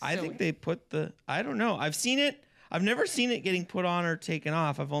 No. I think they put the... I don't know. I've seen it. I've never seen it getting put on or taken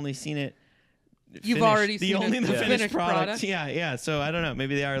off. I've only seen it finished. You've already seen the finished product. Yeah. So I don't know.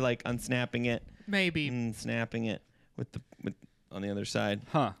 Maybe they are like unsnapping it. Maybe. And snapping it with on the other side.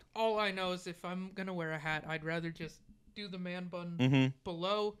 Huh. All I know is if I'm going to wear a hat, I'd rather just do the man bun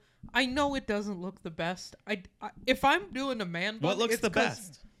below. I know it doesn't look the best. If I'm doing a man bun... What looks the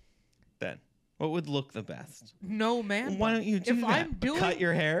best then? What would look the best? No man bun. Why don't you do that? I'm doing cut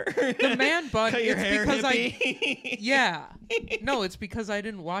your hair? The man bun, cut your hair, because hippie. Yeah. No, it's because I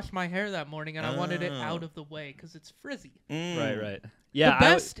didn't wash my hair that morning and I wanted it out of the way because it's frizzy. Right. Yeah. The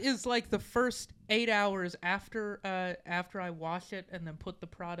best is like the first 8 hours after I wash it and then put the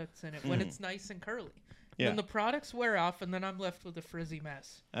products in it when it's nice and curly. Yeah. Then the products wear off, and then I'm left with a frizzy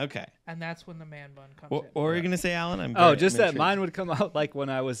mess. Okay. And that's when the man bun comes in. What were you going to say, Alan? That mine would come out like when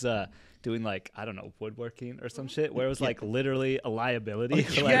I was doing like, I don't know, woodworking or some shit, where it was like literally a liability.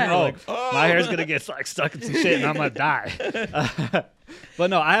 My hair's going to get like stuck in some shit and I'm going to die. But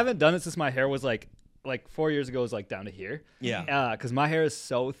no, I haven't done it since my hair was like 4 years ago, it was like down to here. Yeah. Because my hair is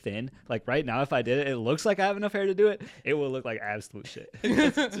so thin. Like right now, if I did it, it looks like I have enough hair to do it. It will look like absolute shit.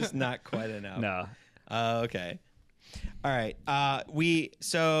 It's just not quite enough. No. Okay. All right. We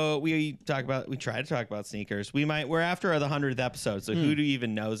try to talk about sneakers. We're after the 100th episode, so who do you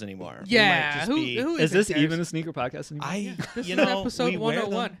even knows anymore? Yeah. Who is this even a sneaker podcast anymore? This is episode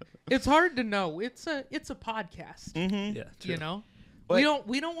 101. It's hard to know. It's a podcast. Mm-hmm. Yeah. True. You know. But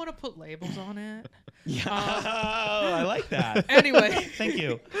we don't want to put labels on it. Yeah. I like that. Anyway. Thank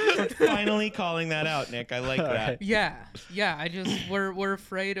you for finally calling that out, Nick. I like that. Yeah. I just we're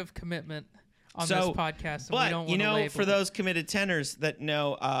afraid of commitment on this podcast. But we don't want to label for those committed tenors that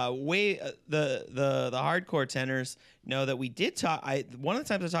know, the hardcore tenors know that we did talk. One of the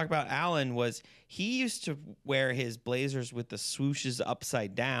times I talked about Alan was he used to wear his blazers with the swooshes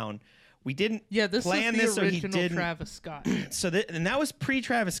upside down. We didn't plan this, so he didn't. Travis Scott. And that was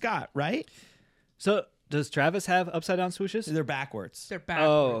pre-Travis Scott, right? So does Travis have upside down swooshes? They're backwards.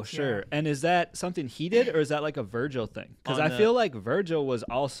 Oh, sure. Yeah. And is that something he did, or is that like a Virgil thing? Because I feel like Virgil was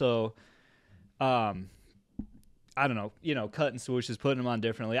also, I don't know, cutting swooshes, putting them on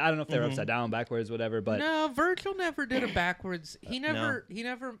differently. I don't know if they're upside down, backwards, whatever. But no, Virgil never did a backwards. He never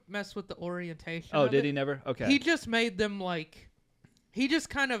messed with the orientation. Oh, did he never? Okay. He just made them like. He just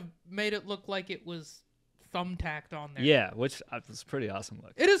kind of made it look like it was thumbtacked on there. Yeah, which was pretty awesome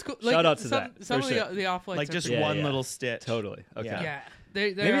look. It is cool. Shout out to that. Some of the off-whites like just one little stitch. Totally. Okay. Yeah.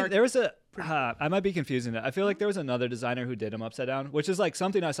 Maybe there was I might be confusing it. I feel like there was another designer who did them upside down, which is like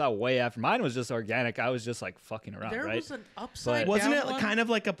something I saw way after. Mine was just organic. I was just like fucking around, there right? Was an upside down Wasn't it one? kind of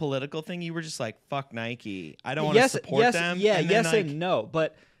like a political thing? You were just like, fuck Nike. I don't want to support them. Yeah, and no.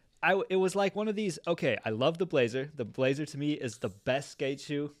 But it was like one of these, okay, I love the Blazer. The Blazer to me is the best skate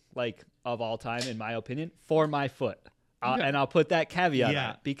shoe like of all time, in my opinion, for my foot. And I'll put that caveat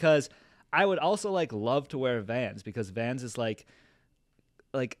on it, because I would also like love to wear Vans, because Vans is like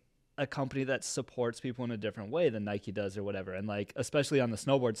a company that supports people in a different way than Nike does or whatever. And like, especially on the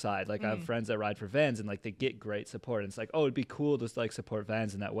snowboard side, like I have friends that ride for Vans and like they get great support. And it's like, oh, it'd be cool to like support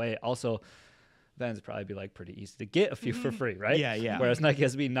Vans in that way. Also, Vans would probably be like pretty easy to get a few for free, right? Yeah. Whereas Nike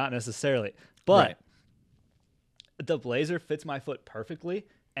has to be not necessarily. But the Blazer fits my foot perfectly,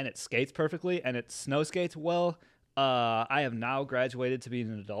 and it skates perfectly, and it snow skates well. I have now graduated to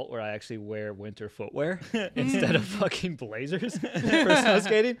being an adult where I actually wear winter footwear instead of fucking Blazers for snow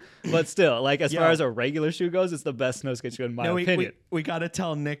skating. But still, like as far as a regular shoe goes, it's the best snow skate shoe in my opinion. We got to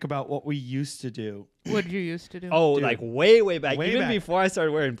tell Nick about what we used to do. What did you used to do? Oh, dude, like way back. Even before I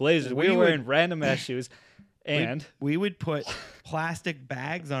started wearing Blazers, we were wearing random ass shoes. And we would put plastic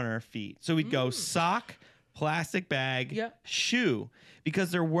bags on our feet. So we'd go sock, plastic bag, shoe,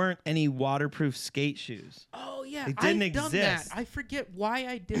 because there weren't any waterproof skate shoes. Oh, yeah. They didn't exist. Done that. I forget why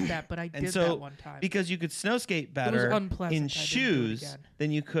I did that, but I did that one time. Because you could snow skate better in shoes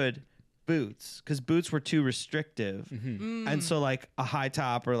than you could boots, because boots were too restrictive. And so like a high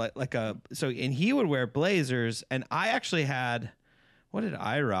top or and he would wear Blazers, and I actually had, what did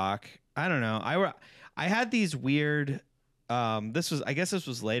I rock? I don't know. I had these weird. This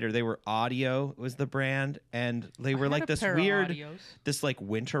was later. They were Audio was the brand, and they were like this weird, this like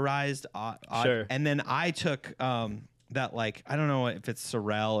winterized. Sure. And then I took that like I don't know if it's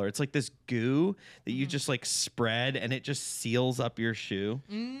Sorel or it's like this goo that you just like spread and it just seals up your shoe.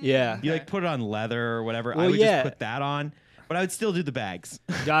 Yeah. You like put it on leather or whatever. Well, I would just put that on. But I would still do the bags.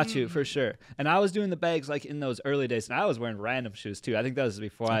 Got you, for sure. And I was doing the bags like in those early days, and I was wearing random shoes too. I think that was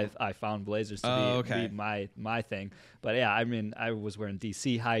before I found Blazers to be my thing. But yeah, I mean, I was wearing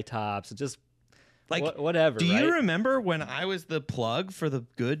DC high tops and just like whatever. Do you remember when I was the plug for the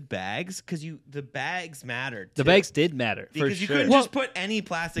good bags? Because the bags mattered. The bags did matter because you couldn't just put any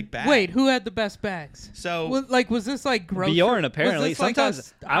plastic bag. Wait, who had the best bags? So was this like grocery? Bjorn apparently.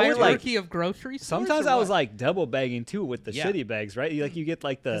 Sometimes I was hierarchy of grocery stores. Sometimes I was like double bagging too with the shitty bags, right? You get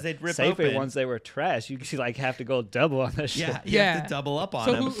like the Safeway ones. They were trash. You like have to go double on that shit. Yeah, you have to double up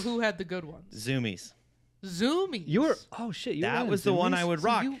on them. So who had the good ones? Zoomies. You were that was the one I would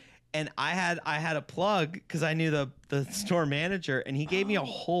rock. And I had a plug because I knew the store manager, and he gave me a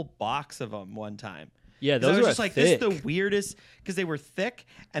whole box of them one time. Yeah, those were just like thick. This is the weirdest because they were thick,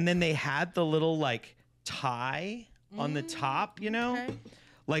 and then they had the little like tie on the top, you know. Okay.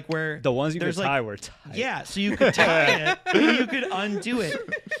 Like where the ones you could tie were tight. Yeah, so you could tie it, and you could undo it.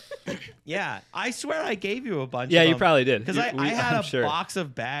 Yeah, I swear I gave you a bunch. Yeah, of you probably did. Because I had a box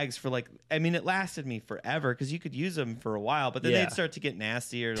of bags for like. I mean, it lasted me forever because you could use them for a while, but then they'd start to get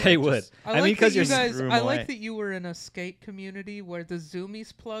nasty. Or they would. I mean, because you guys. I like that you were in a skate community where the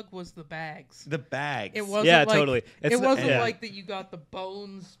Zoomies plug was the bags. The bags. It wasn't totally. It wasn't like that. You got the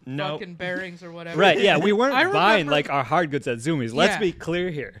bones, fucking bearings or whatever. Right? Yeah, we weren't buying like our hard goods at Zoomies. Let's be clear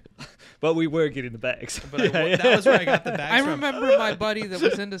here. But we were getting the bags. But that was where I got the bags from. I remember my buddy that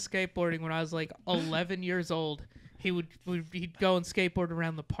was into skateboarding when I was like 11 years old. He'd go and skateboard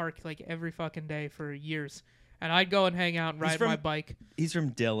around the park like every fucking day for years. And I'd go and hang out and ride my bike. He's from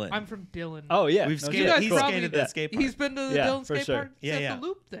Dillon. I'm from Dillon. Oh, yeah. He's skated that skate park. He's been to the Dillon skate park? Yeah. The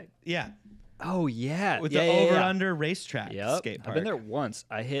loop thing. Yeah. Oh, yeah. With the over-under racetrack skate park. I've been there once.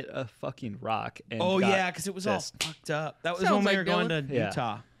 I hit a fucking rock. And because it was all fucked up. That was when we were going to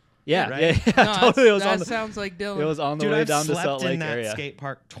Utah. Yeah, right? No, totally. That sounds like Dillon. It was on the way down to Salt Lake area. I've slept in that skate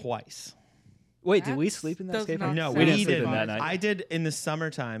park twice. Wait, did we sleep in that skate park? No, we didn't sleep in that night. I did in the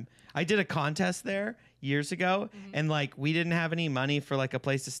summertime. I did a contest there years ago, and like we didn't have any money for like a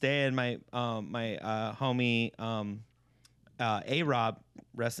place to stay, and my homie A-Rob,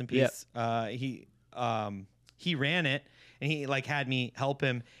 rest in peace. He ran it. And he like had me help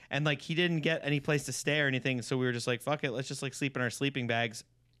him, and like he didn't get any place to stay or anything, so we were just like, "Fuck it, let's just like sleep in our sleeping bags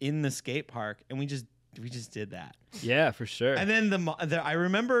in the skate park," and we just did that. Yeah, for sure. And then I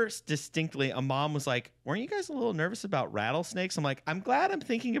remember distinctly, a mom was like, "Weren't you guys a little nervous about rattlesnakes?" I'm like, "I'm glad I'm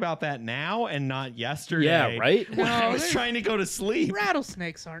thinking about that now and not yesterday." Yeah, right. When I was trying to go to sleep.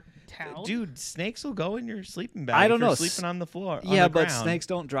 Rattlesnakes aren't towels. Dude, snakes will go in your sleeping bag. I don't know. Sleeping on the floor. Yeah, but snakes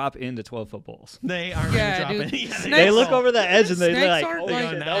don't drop into 12-foot bowls. They aren't dropping. They look over the edge and they're like, "Oh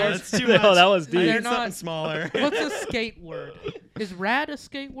no, that's too much." No, that was deep. They're something smaller. What's a skate word? Is rad a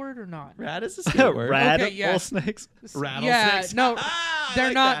skate word or not? Rad is a skate word. Rattlesnakes. Rattlesnakes. No,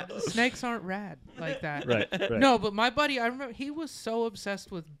 they're not. That. Snakes aren't rad like that. Right. No, but my buddy, I remember he was so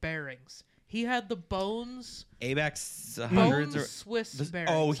obsessed with bearings. He had the Bones. ABEX hundreds or Swiss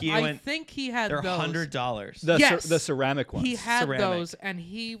bearings. I think he had those. They're $100. The ceramic ones. He had those, and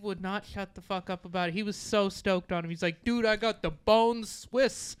he would not shut the fuck up about it. He was so stoked on him. He's like, "Dude, I got the Bones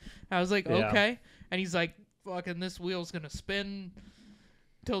Swiss." I was like, "Okay," and he's like, "Fucking this wheel's gonna spin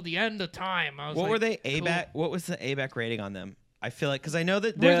till the end of time." I was what like, were they ABEC? What was the ABEC rating on them? I feel like because I know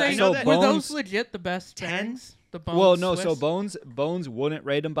that were those legit the best 10? The Bones well, no. Swiss? So Bones wouldn't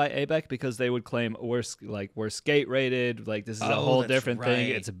rate them by ABEC because they would claim we're skate rated. Like this is a whole different thing.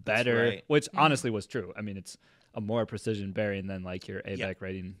 It's better, which honestly was true. I mean, it's a more precision bearing than like your ABEC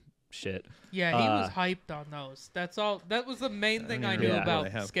rating shit. Yeah, he was hyped on those. That's all. That was the main thing I knew about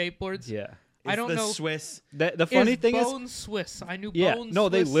skateboards. Yeah. I don't know. Swiss. The funny thing is Bones Swiss. I knew Bones Swiss. No,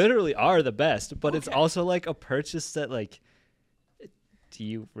 they literally are the best, but it's also like a purchase that like. Do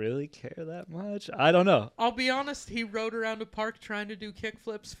you really care that much? I don't know. I'll be honest. He rode around a park trying to do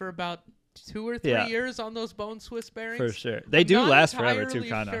kickflips for about 2 or 3 years on those Bone Swiss bearings. For sure. They do last forever too,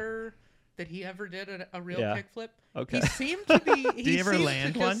 kind of. Sure that he ever did a real kickflip. Okay. He seemed to be. Did he ever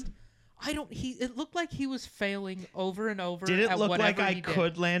land one? I don't. It looked like he was failing over and over. Did it at look like I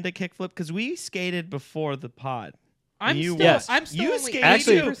could land a kickflip? Because we skated before the pod. I'm still only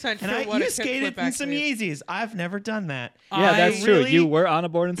 80% sure what you skated in some Yeezys. I've never done that. Yeah, that's true. You were on a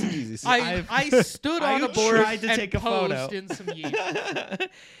board in some Yeezys. I stood on a board tried to and take a photo in some Yeezys.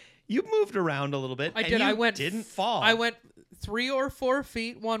 You moved around a little bit. I did. I didn't fall. I went 3 or 4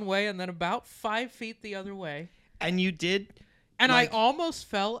 feet one way and then about 5 feet the other way. And you did. And I almost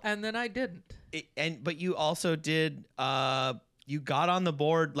fell, and then I didn't. But you also did. You got on the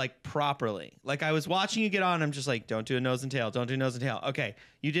board like properly. Like I was watching you get on. I'm just like, don't do a nose and tail. Don't do nose and tail. Okay,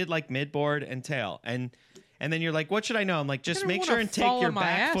 you did like mid board and tail, and then you're like, what should I know? I'm like, just make sure and take your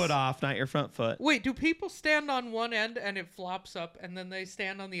back foot off, not your front foot. Wait, do people stand on one end and it flops up, and then they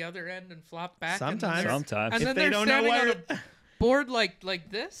stand on the other end and flop back? Sometimes. And then they're standing on a board like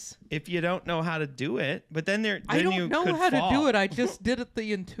this. If you don't know how to do it, but then I don't know how to do it. I just did it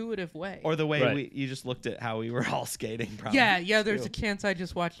the intuitive way, or the way you just looked at how we were all skating. Probably. Yeah. There's a chance I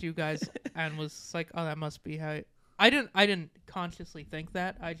just watched you guys and was like, oh, that must be how. I didn't consciously think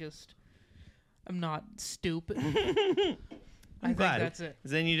that. I'm not stupid. I'm glad. Think that's it.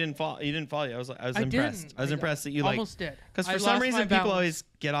 Then you didn't fall. I was impressed. I was impressed that you almost did. Because for some reason people always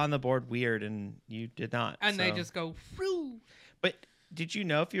get on the board weird, and you did not. And they just go. Phew. But did you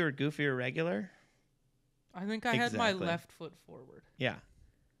know if you were goofy or regular? I think I had my left foot forward. Yeah.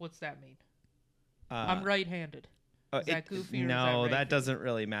 What's that mean? I'm right-handed. Is that goofy? No, that doesn't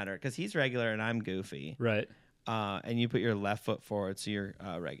really matter because he's regular and I'm goofy. Right. And you put your left foot forward, so you're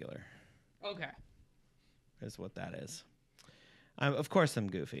regular. Okay. Is what that is. Of course, I'm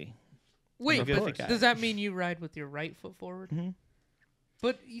goofy. Wait, does that mean you ride with your right foot forward? Mm-hmm.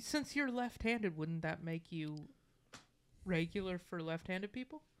 But since you're left-handed, wouldn't that make you regular for left-handed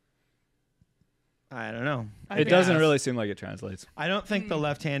people? I don't know. It doesn't really seem like it translates. I don't think the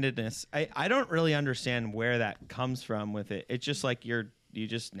left-handedness. I don't really understand where that comes from with it. It's just like you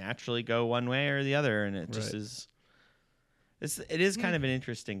just naturally go one way or the other, and it just is. It is kind of an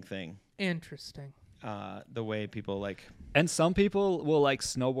interesting thing. Interesting. The way people like. And some people will like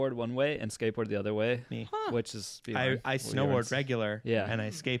snowboard one way and skateboard the other way. Me. Which is I snowboard regular, and I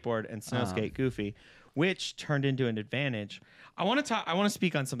skateboard and snow skate goofy, which turned into an advantage. I want to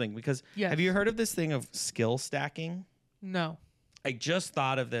speak on something because have you heard of this thing of skill stacking? No. I just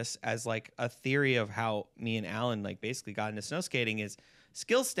thought of this as like a theory of how me and Alan like basically got into snow skating. Is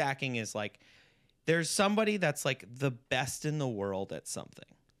skill stacking is like there's somebody that's like the best in the world at something.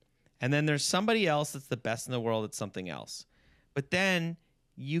 And then there's somebody else that's the best in the world at something else. But then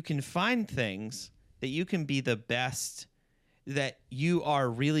you can find things that you can be the best, that you are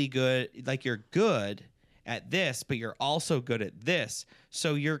really good, like you're good at this, but you're also good at this.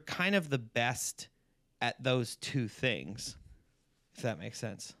 So you're kind of the best at those two things, if that makes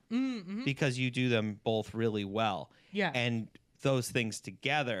sense. Mm-hmm. Because you do them both really well. Yeah. And those things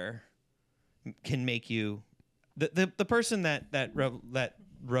together can make you... The person that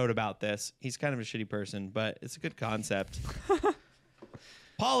wrote about this, he's kind of a shitty person, but it's a good concept.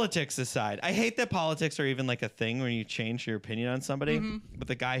 Politics aside, I hate that politics are even like a thing when you change your opinion on somebody. But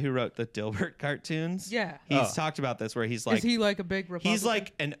the guy who wrote the Dilbert cartoons, he's talked about this where he's like, is he like a big Republican? He's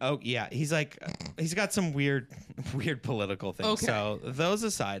like he's like he's got some weird political things. Okay. So those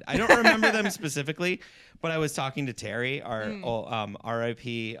aside, I don't remember them specifically, but I was talking to Terry, our RIP,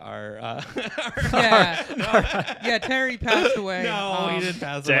 Terry passed away. No, he didn't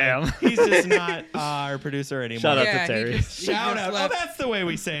pass away. Damn. He's just not our producer anymore. Shout out to Terry. Shout out. Oh, that's the way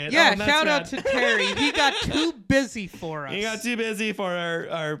we say it. Yeah, shout out to Terry. He got too busy for us. He got too busy for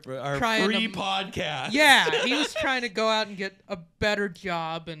our free podcast. Yeah, he was trying to go out and get a better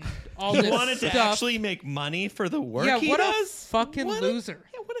job and all this stuff. He wanted to actually make money for the work he does. Yeah, what a fucking loser.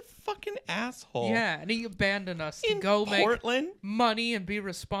 Yeah, what a fucking asshole. Yeah, and he abandoned us to go Portland? Make money and be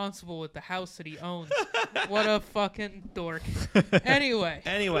responsible with the house that he owns. What a fucking dork.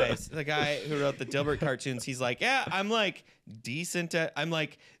 Anyways, the guy who wrote the Dilbert cartoons, he's like, yeah, I'm like decent at, I'm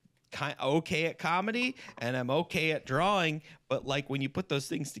like okay at comedy and I'm okay at drawing, but like when you put those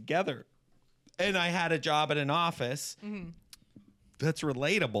things together, and I had a job at an office that's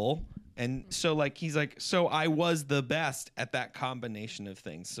relatable. And so like he's like, so I was the best at that combination of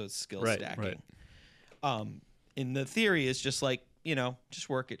things. So it's skill stacking. Right. In the theory is just like, just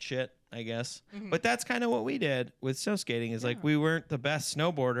work at shit, I guess. But that's kind of what we did with snow skating is like we weren't the best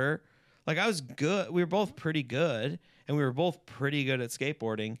snowboarder. Like I was good. We were both pretty good and we were both pretty good at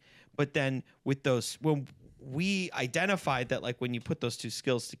skateboarding. But then with those, when we identified that like when you put those two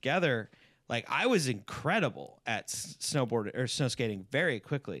skills together, like I was incredible at snowboarding or snow skating very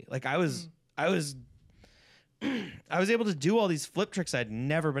quickly. Like I was able to do all these flip tricks I'd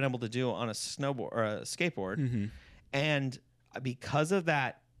never been able to do on a snowboard or a skateboard. And because of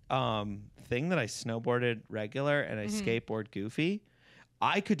that thing that I snowboarded regular and I skateboard goofy,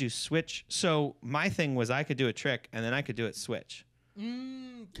 I could do switch. So my thing was I could do a trick and then I could do it switch.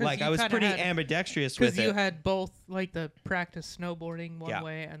 Like I was pretty ambidextrous with it. Because you had both like the practice snowboarding one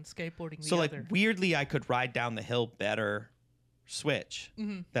way and skateboarding the other. So like weirdly, I could ride down the hill better switch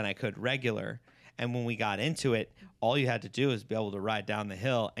than I could regular. And when we got into it, all you had to do is be able to ride down the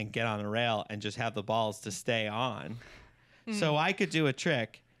hill and get on the rail and just have the balls to stay on. So I could do a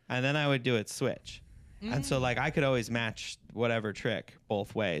trick and then I would do it switch. And so like I could always match whatever trick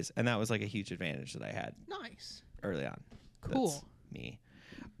both ways. And that was like a huge advantage that I had. Nice. Early on. Cool. That's me.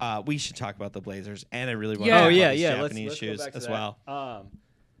 We should talk about the Blazers, and I really want to talk about these Japanese let's shoes as well.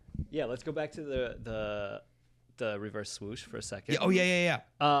 Let's go back to the reverse swoosh for a second. Yeah.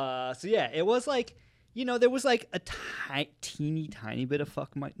 So yeah, it was like, there was like a teeny tiny bit of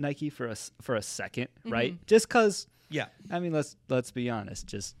fuck Nike for a second, right? Just because. Yeah. I mean, let's be honest.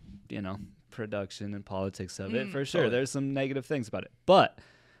 Just production and politics of it for sure. There's some negative things about it, but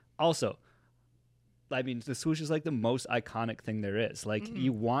also. I mean, the swoosh is like the most iconic thing there is. Like,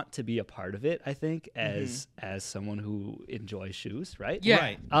 you want to be a part of it, I think, as someone who enjoys shoes, right?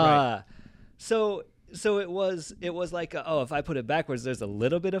 Yeah. Right. So it was like, if I put it backwards, there's a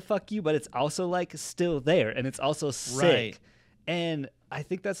little bit of fuck you, but it's also like still there, and it's also sick. Right. And I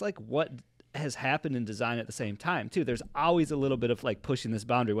think that's like what has happened in design at the same time too. There's always a little bit of like pushing this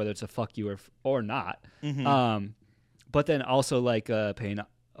boundary, whether it's a fuck you or not. But then also like paying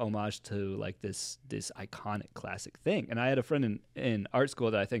homage to like this iconic classic thing. And I had a friend in art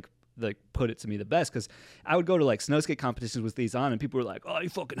school that I think like put it to me the best, because I would go to like snow skate competitions with these on and people were like, oh, you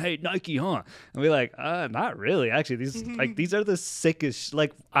fucking hate Nike, huh? And we're like, not really, actually. These are the sickest,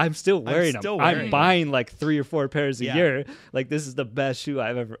 like I'm still wearing them. I'm buying like 3 or 4 pairs a year. Like this is the best shoe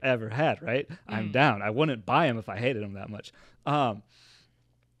I've ever had, right? I'm down. I wouldn't buy them if I hated them that much. But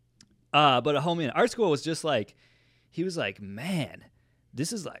a homie in art school was just like, he was like, man,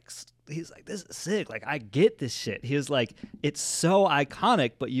 this is like, he's like, this is sick. Like, I get this shit. He was like, it's so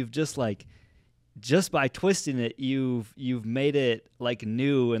iconic, but you've just like, just by twisting it, you've made it like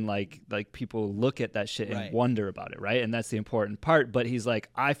new, and like people look at that shit and wonder about it, right? And that's the important part. But he's like,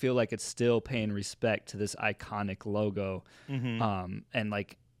 I feel like it's still paying respect to this iconic logo,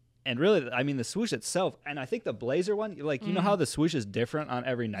 and really, I mean, the swoosh itself, and I think the Blazer one, like, you know how the swoosh is different on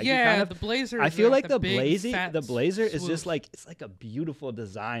every Nike kind of? The Blazer I feel like the Blazer is just like, it's like a beautiful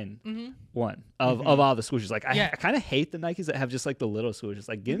design one of all the swooshes. Like, I kind of hate the Nikes that have just like the little swooshes.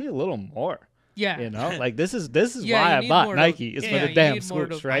 Like, give me a little more. Yeah. Like this is why I bought Nike. It's for the damn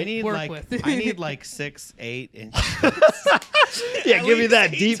swoosh, right? I need like 6, 8 inches. Give me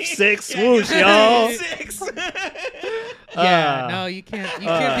that deep 6 swoosh, y'all. 6. No, you can't be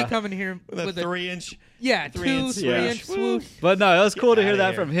coming here with a 3-inch. Yeah, 3-inch swoosh. But no, it was cool to hear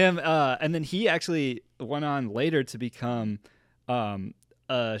that from him. And then he actually went on later to become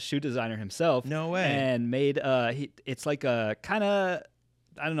a shoe designer himself. No way. And made it's like a kind of,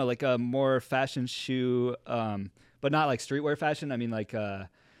 I don't know, like a more fashion shoe, but not like streetwear fashion. I mean, like I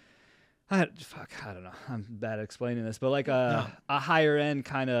don't know. I'm bad at explaining this, but like a higher end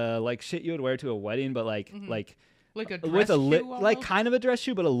kind of like shit you would wear to a wedding, but like a dress shoe like kind of a dress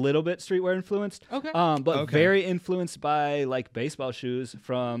shoe, but a little bit streetwear influenced. Okay. But very influenced by like baseball shoes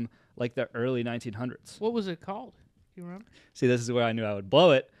from like the early 1900s. What was it called? Do you remember? See, this is where I knew I would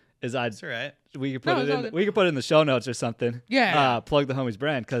blow it. That's all right. We could put it in. We could put it in the show notes or something. Yeah. Plug the homies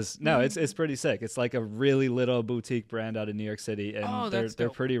brand, because it's pretty sick. It's like a really little boutique brand out of New York City, and they're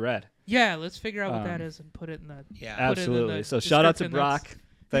pretty rad. Yeah, let's figure out what that is and put it in the. Yeah, absolutely. So shout out to Brock.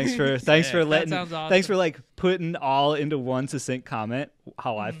 Thanks for letting. Awesome. Thanks for like putting all into one succinct comment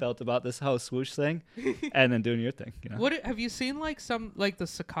how I felt about this whole swoosh thing, and then doing your thing. What have you seen? Like some like the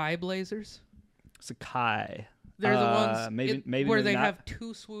Sacai Blazers. Sacai. They're the ones maybe where they not. have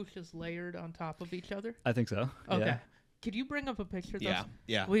 2 swooshes layered on top of each other. I think so. Okay. Yeah. Could you bring up a picture of those?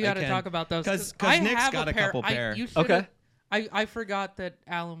 Yeah. We got to talk about those. Because Nick's got a couple pair. Okay. I forgot that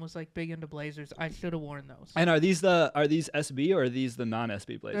Alan was like big into Blazers. I should have worn those. And are these SB or are these the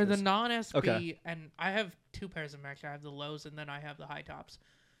non-SB Blazers? They're the non-SB, and I have 2 pairs of them actually. I have the lows and then I have the high tops.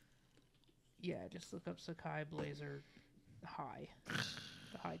 Yeah, just look up Sacai Blazer high.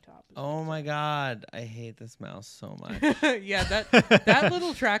 The high top. Oh my god, I hate this mouse so much. Yeah, that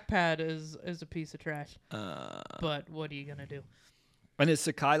little trackpad is a piece of trash. But what are you gonna do? And is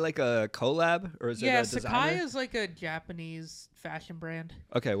Sacai like a collab, or is it a designer? Sacai is like a Japanese fashion brand.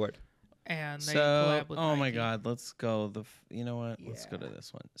 Okay, word. And they collab with Nike. My god, let's go. You know what? Let's go to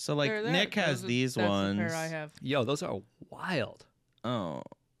this one. So like Nick has these ones. That's the pair I have. Yo, those are wild. Not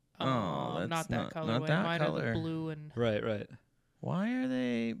that color. Not that Mine color. are the blue and Right. Why are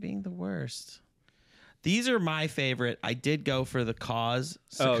they being the worst? These are my favorite. I did go for the Cause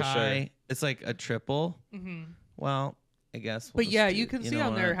Sacai. Oh, sure. It's like a triple. Mm-hmm. Well, I guess. But yeah, you can see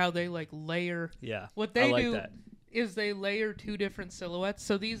on there how they like layer. Yeah. What they do is they layer two different silhouettes.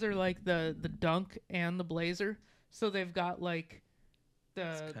 So these are like the Dunk and the Blazer. So they've got like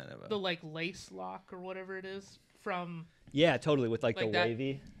the like lace lock or whatever it is from. Yeah, totally, with like the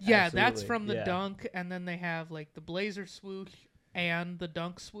wavy. Yeah, that's from the Dunk, and then they have like the Blazer swoosh and the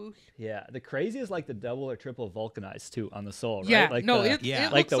Dunk swoosh. Yeah, the crazy is like the double or triple vulcanized too on the sole, right? Yeah, like no, it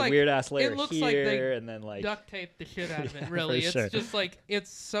like looks the weird ass layer it looks here, like they and then like duct tape the shit out of it. Really, it's just like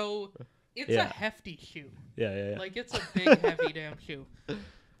it's a hefty shoe. Yeah. Like it's a big heavy damn shoe.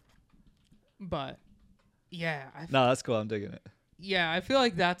 But yeah, no, that's cool. I'm digging it. Yeah, I feel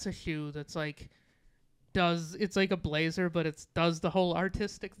like that's a shoe that's like it's like a Blazer, but it does the whole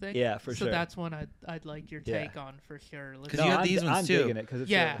artistic thing. Yeah, for sure. So that's one I'd like your take on for sure. Because you have these ones too. It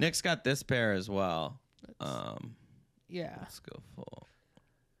it's Nick's got this pair as well. Yeah. Let's go full.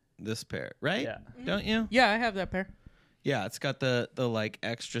 This pair, right? Yeah. Don't you? Yeah, I have that pair. Yeah, it's got the like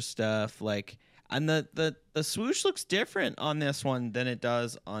extra stuff, like, and the swoosh looks different on this one than it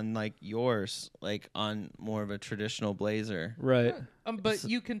does on like yours, like on more of a traditional Blazer. Right. But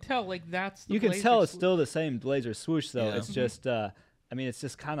you can tell like that's the you can Blazer tell it's swoosh. still the same Blazer swoosh though. Yeah. It's just I mean it's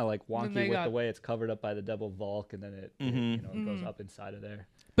just kind of like wonky with the way it's covered up by the double Vulc, and then it goes up inside of there.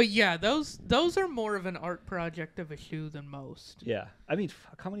 But yeah, those are more of an art project of a shoe than most. Yeah. I mean,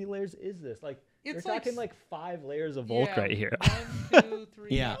 how many layers is this? Like It's you're like talking like 5 layers of Vulc right here. 1, 2,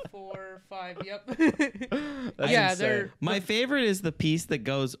 3, 4, 5. Yep. That's insane. My favorite is the piece that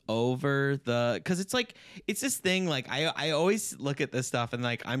goes over because it's like it's this thing. Like I always look at this stuff and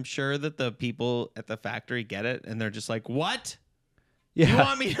like I'm sure that the people at the factory get it and they're just like, what? Yeah.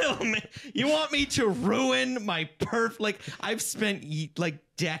 You want me to ruin my like I've spent like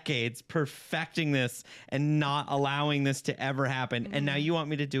decades perfecting this and not allowing this to ever happen, and now you want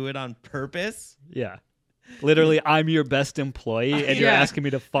me to do it on purpose? Yeah. Literally, I'm your best employee, and you're asking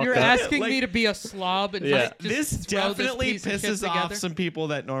me to fuck You're up. asking me to be a slob and just this definitely pisses off some people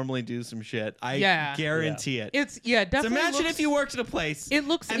that normally do some shit. I guarantee it. It's definitely. So imagine if you worked at a place,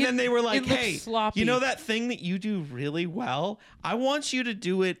 then they were like, "Hey, sloppy. You know that thing that you do really well? I want you to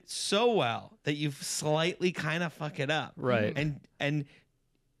do it so well that you slightly kind of fuck it up, right? And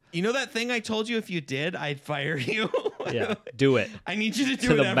you know that thing I told you if you did, I'd fire you? Yeah, do it. I need you to do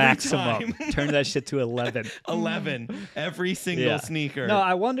to it the every maximum. time. Turn that shit to 11. 11 every single sneaker. No,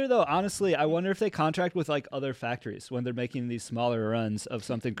 I wonder though. Honestly, I wonder if they contract with like other factories when they're making these smaller runs of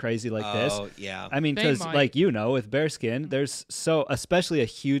something crazy like this. Oh yeah. I mean, because like with Bearskin, there's especially a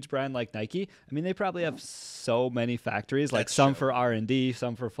huge brand like Nike. I mean, they probably have so many factories, like some for R&D,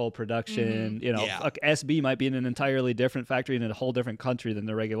 some for full production. You know, like SB might be in an entirely different factory in a whole different country than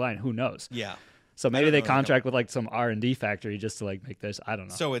the regular line. Who knows? Yeah. So maybe they contract with like some R&D factory just to like make this. I don't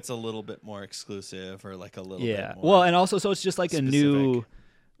know. So it's a little bit more exclusive, or like a little bit more. Well, and also so it's just like specific. A new,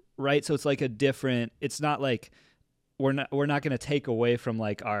 right? So it's like a different. It's not like we're not going to take away from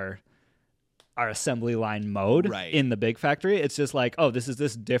like our assembly line mode in the big factory. It's just like, oh, this is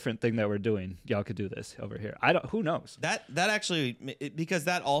this different thing that we're doing. Y'all could do this over here. Who knows? That actually, because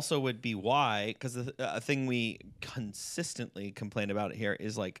that also would be why, because a thing we consistently complain about here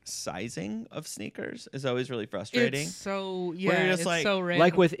is like sizing of sneakers is always really frustrating. It's so it's like, so random.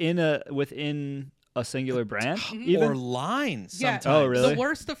 Like within a singular brand, even? Or lines. Sometimes. Oh, really? The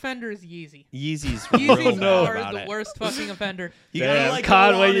worst offender is Yeezy. Yeezys are the worst fucking offender. You gotta like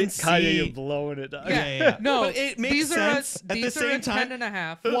Kanye, you're blowing it down. Yeah. No, but it makes sense. At the same time,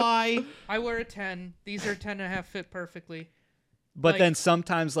 10.5. Why? I wear a 10. These are 10.5 fit perfectly. But then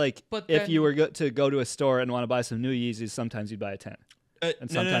sometimes, like, if you were to go to a store and want to buy some new Yeezys, sometimes you'd buy a 10.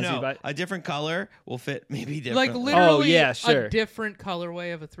 And sometimes you buy a different color will fit maybe different. Like literally a different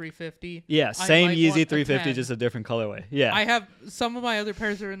colorway of a 350. Yeah, same Yeezy 350, just a different colorway. Yeah. I have some of my other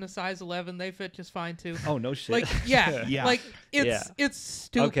pairs are in the size 11. They fit just fine too. Oh, no shit. Like yeah. Like it's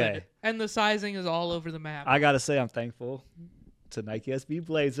stupid. Okay. And the sizing is all over the map. I got to say I'm thankful to Nike SB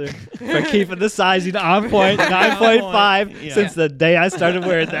Blazer for keeping the sizing on point, 9.5 since the day I started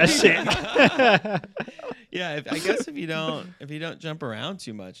wearing that shit. Yeah, I guess if you don't jump around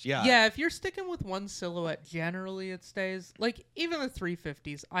too much, Yeah, if you're sticking with one silhouette, generally it stays. Like even the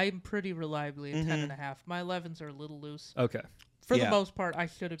 350s, I'm pretty reliably a 10.5. My 11s are a little loose. Okay. For the most part, I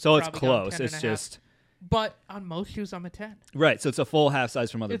should have. So it's close. It's just. But on most shoes, I'm a 10. Right, so it's a full half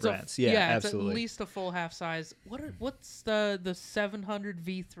size from other brands. Absolutely. It's at least a full half size. What's the 700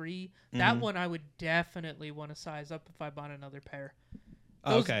 V3? That one I would definitely want to size up if I bought another pair.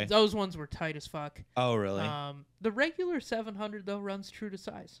 Those ones were tight as fuck. Oh, really? The regular 700 though runs true to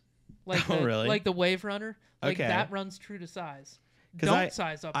size. Like really? Like the Wave Runner. Like that runs true to size. Don't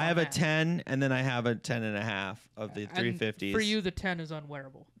size up. I have a 10, and then I have a 10.5 of the 350s. For you, the 10 is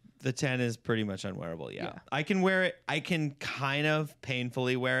unwearable. The 10 is pretty much unwearable. Yeah, I can wear it. I can kind of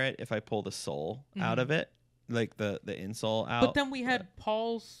painfully wear it if I pull the sole out of it, like the insole out. But then we had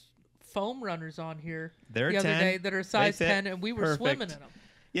Paul's foam runners on here the other day that are size 10, and we were swimming in them.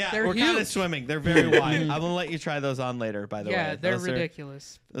 Yeah, we're kind of swimming. They're very wide. I'm gonna let you try those on later. By the way, yeah, they're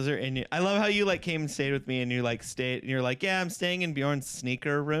ridiculous. Those are in. I love how you like came and stayed with me, and you like stayed, and you're like, yeah, I'm staying in Bjorn's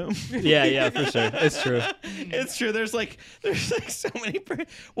sneaker room. yeah, for sure. It's true. It's true. There's like so many.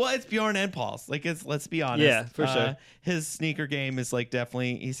 Well, it's Bjorn and Paul's. Like, let's be honest. Yeah, for sure. His sneaker game is like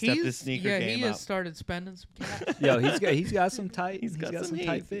definitely he stepped his sneaker game up. Yeah, he has started spending some cash. Yo, he's got some tight. He's got some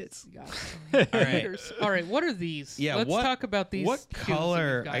tight fits. All right. What are these? Yeah, let's talk about these. What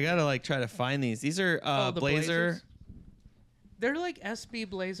color? I gotta like try to find these. These are Blazer. They're like SB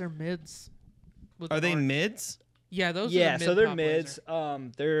Blazer mids. Are they mids? Yeah, those. Yeah, are the so they're mids.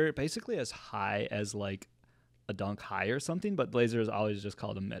 They're basically as high as like a Dunk High or something, but Blazer is always just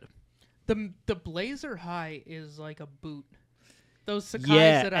called a mid. The Blazer High is like a boot. Those Sacai's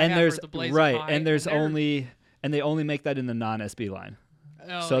that I have are the Blazer High. And there's and they only make that in the non-SB line.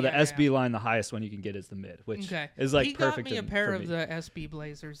 Oh, so the SB line, the highest one you can get is the mid, which is like perfect. He got me a pair of the SB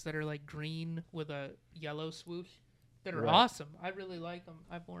Blazers that are like green with a yellow swoosh. That are awesome. I really like them.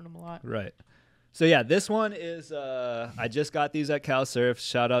 I've worn them a lot. Right. So yeah, this one is. I just got these at Cal Surf.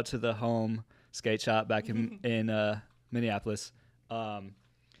 Shout out to the home skate shop back in Minneapolis.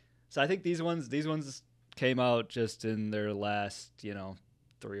 So I think these ones came out just in their last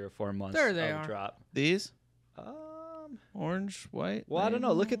 3 or 4 months. There they are. Drop. These. Orange, white. Well, I don't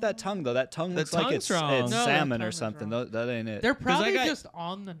know. Look at that tongue though. That tongue looks like it's salmon or something. That ain't it. They're probably just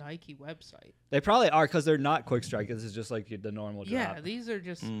on the Nike website. They probably are because they're not quick strike. This is just like the normal drop. Yeah, these are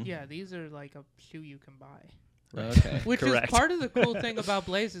just these are like a shoe you can buy. Okay. Which is part of the cool thing about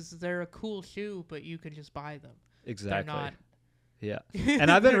Blazers is they're a cool shoe, but you can just buy them. Exactly. They're not. Yeah.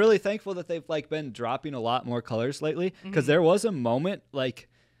 And I've been really thankful that they've like been dropping a lot more colors lately because there was a moment like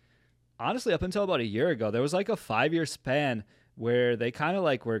honestly up until about a year ago there was like a 5-year span where they kind of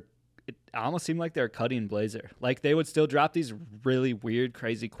like were it almost seemed like they were cutting Blazer. Like they would still drop these really weird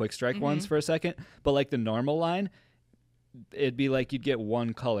crazy quick strike ones for a second, but like the normal line it'd be like you'd get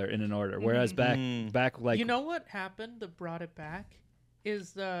one color in an order whereas back like you know what happened that brought it back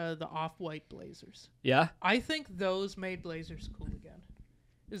is the off-white Blazers. Yeah, I think those made Blazers cool again.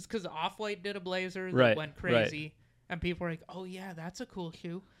 It's because Off-White did a Blazer that went crazy, and people were like, "Oh yeah, that's a cool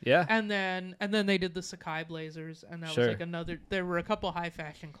shoe." Yeah. And then they did the Sacai Blazers, and that was like another. There were a couple high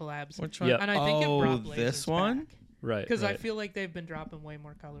fashion collabs. Which one? Yep. And I think it brought Blazers this one, back. Right? Because I feel like they've been dropping way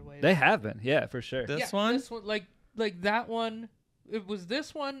more colorways. They have been, yeah, for sure. This one, like that one. It was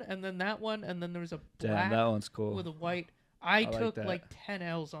this one, and then that one, and then there was a black. Damn, that one's cool. With a white. I took like 10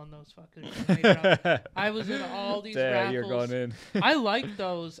 L's on those fuckers. I was in all these raffles. You're going in. I like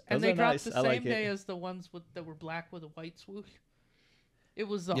those, and they dropped nice. the same day as the ones that were black with a white swoosh. It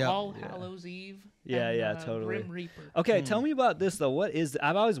was the All Hallows Eve. Yeah, totally. Grim Reaper. Okay, tell me about this though. What is?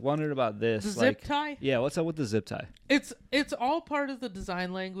 I've always wondered about this. The zip tie. Yeah, what's up with the zip tie? It's all part of the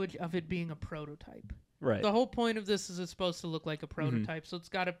design language of it being a prototype. Right. The whole point of this is it's supposed to look like a prototype, so it's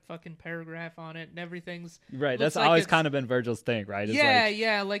got a fucking paragraph on it and everything's right. That's like always kind of been Virgil's thing, right?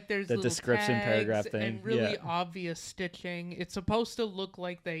 Like there's the description paragraph thing and really obvious stitching. It's supposed to look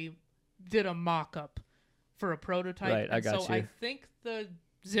like they did a mock-up for a prototype. Right, I got you. I think the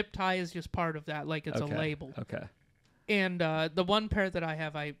zip tie is just part of that, like it's a label. Okay. And the one pair that I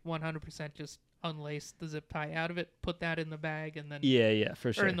have, I 100% just unlaced the zip tie out of it, put that in the bag, and then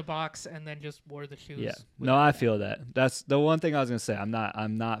for sure, or in the box, and then just wore the shoes. Yeah, no, I feel that. That's the one thing I was gonna say.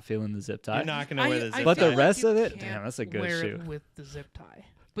 I'm not feeling the zip tie. You're not gonna wear the zip tie, but the rest of it, damn, that's a good shoe. It with the zip tie.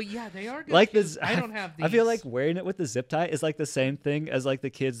 But yeah, they are good like shoes. this. I don't have these. I feel like wearing it with the zip tie is like the same thing as like the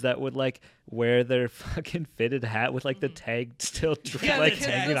kids that would like wear their fucking fitted hat with like the tag still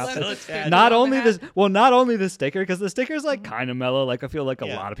hanging off. Not only the sticker, because the sticker's like kind of mellow. Like I feel like a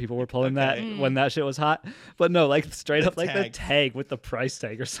lot of people were pulling that when that shit was hot. But no, like straight up like the tag with the price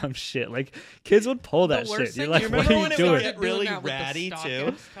tag or some shit. Like kids would pull that shit. You're like, what are you doing? It really ratty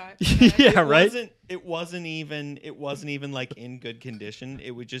too. Yeah, right. It wasn't even like in good condition.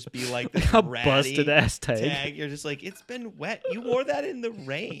 It would just be like this a busted ass tag. You're just like, it's been wet. You wore that in the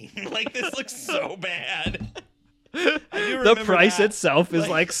rain. Like this looks so bad. The price itself is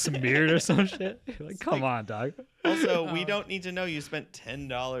like smeared or some shit. Like, come on, dog. Also, we don't need to know you spent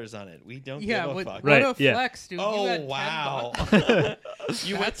 $10 on it. We don't give a fuck. What a flex, dude. Oh, wow.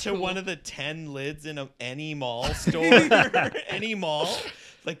 You went to one of the 10 lids in any mall store? Any mall?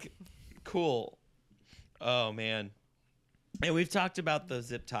 Like, cool. Oh, man. And we've talked about the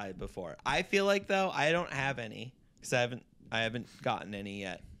zip tie before. I feel like though I don't have any because I haven't gotten any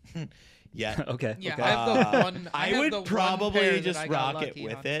yet. Okay. Yeah, okay. I have the one. I would probably just rock it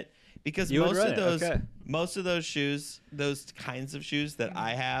with it because most of those shoes, those kinds of shoes that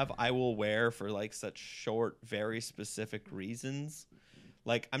I have, I will wear for like such short, very specific reasons.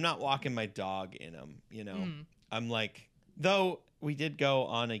 Like I'm not walking my dog in them, you know. I'm like, though we did go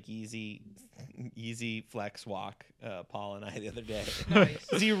on a Yeezy Flex walk, Paul and I the other day. Nice.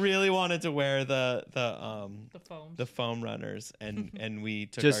 Because he really wanted to wear the foam runners, and we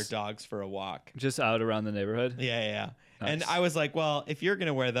took our dogs for a walk. Just out around the neighborhood? Yeah. Nice. And I was like, well, if you're going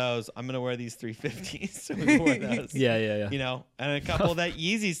to wear those, I'm going to wear these 350s. So we wore those. Yeah. You know, and a couple that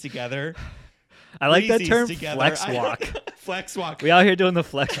Yeezys together. I like that term, together. flex walk. Flex walk. We out here doing the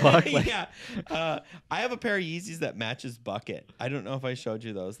flex walk. Yeah. I have a pair of Yeezys that matches Bucket. I don't know if I showed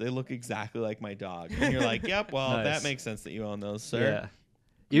you those. They look exactly like my dog. And you're like, yep, well, That makes sense that you own those, sir.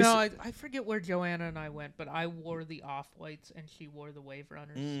 Yeah. I forget where Joanna and I went, but I wore the Off-Whites and she wore the Wave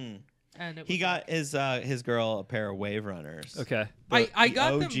Runners. And he got his girl a pair of Wave Runners. Okay. I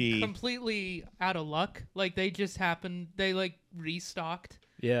got them completely out of luck. Like they just happened. They like restocked.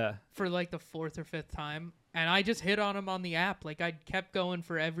 Yeah. For like the 4th or 5th time, and I just hit on them on the app. Like I kept going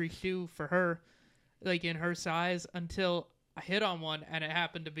for every shoe for her, like in her size, until I hit on one, and it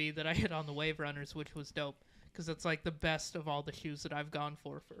happened to be that I hit on the Wave Runners, which was dope because it's like the best of all the shoes that I've gone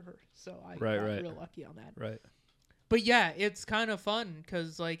for her. So I got real lucky on that. Right. But yeah, it's kind of fun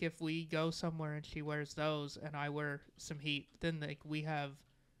because like if we go somewhere and she wears those and I wear some Heat, then like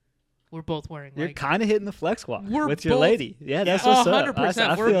we're both wearing. You're kind of hitting the flex walk with your lady. Yeah, that's what's 100%.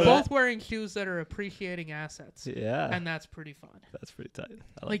 up. We're both wearing shoes that are appreciating assets. Yeah, and that's pretty fun. That's pretty tight.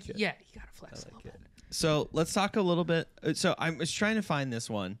 I like it. Yeah, you gotta flex a little bit. So let's talk a little bit. So I was trying to find this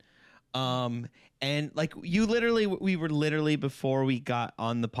one, and like we were literally before we got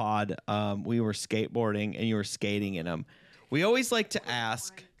on the pod, we were skateboarding and you were skating in them. We always like to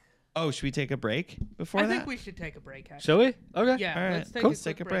ask. Oh, should we take a break before that? I think we should take a break, actually. Shall we? Okay. Yeah, all right. Let's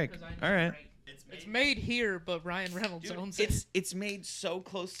take a break. All right. It's made here, but Ryan Reynolds owns it. It's made so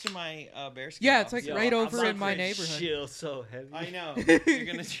close to my bearskin. Yeah, it's like right over in my neighborhood. Chill so heavy. I know. You're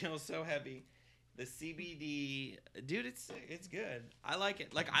gonna chill so heavy. The CBD, dude, it's good. I like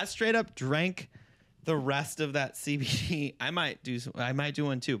it. Like I straight up drank the rest of that CBD. I might do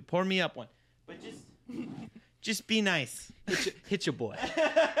one too. Pour me up one, but just be nice. Hit your boy.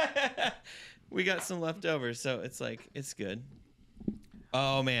 We got some leftovers, so it's good.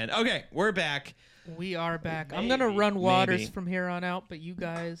 Oh man. Okay, we're back. We are back. I'm gonna run waters from here on out, but you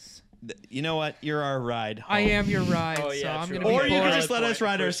guys. You know what? You're our ride home. I am your ride, so I'm going to be Or you could just let us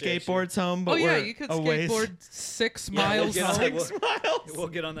ride our skateboards home. But you could skateboard 6 miles home. 6 miles. We'll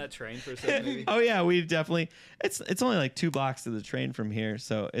get on that train for a second, maybe. Oh, yeah, we definitely. It's only like 2 blocks to the train from here,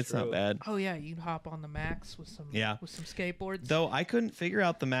 so it's not bad. Oh, yeah, you'd hop on the Max with some skateboards. Though I couldn't figure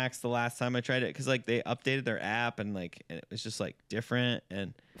out the Max the last time I tried it because like they updated their app and it was just like different.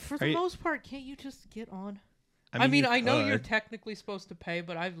 And for the most part, can't you just get on? I mean, I know you're technically supposed to pay,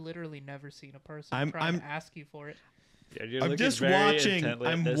 but I've literally never seen a person try to ask you for it. Yeah, I'm just watching.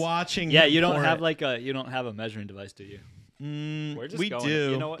 I'm watching. Yeah, you don't have you don't have a measuring device, do you? We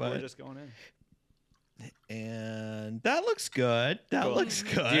do. You know what? We're just going in. And that looks good. That looks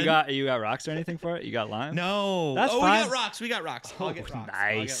good. You got rocks or anything for it? You got lime? No. That's fine. We got rocks. I'll get rocks.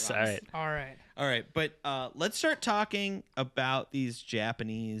 Nice. All right. But let's start talking about these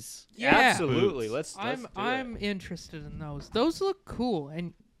Japanese. Yeah, absolutely. Let's I'm interested in those. Those look cool.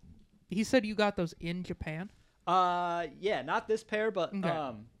 And he said you got those in Japan? Yeah, not this pair, but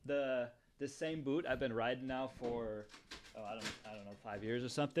the same boot I've been riding now for I don't know 5 years or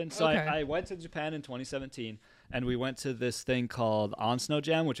something. So I went to Japan in 2017 and we went to this thing called On Snow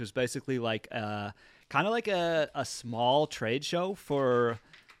Jam, which was basically like kind of like a small trade show for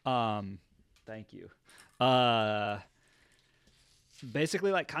thank you.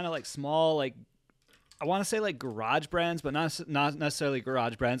 Basically like kind of like small like I want to say like garage brands, but not necessarily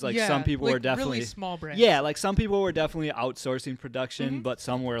garage brands. Like some people were definitely really small brands. Yeah, like some people were definitely outsourcing production, but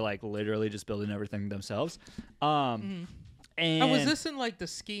some were like literally just building everything themselves. And was this in like the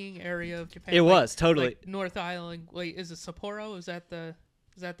skiing area of Japan? It was totally like North Island. Wait, is it Sapporo? Is that the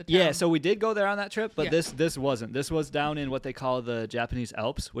town? Yeah, so we did go there on that trip, but this wasn't. This was down in what they call the Japanese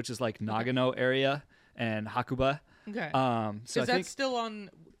Alps, which is like Nagano area and Hakuba. Okay. So is that still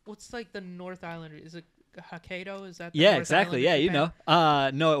on? What's like the North Island? Is it Hokkaido? Is that the North exactly? Island you know.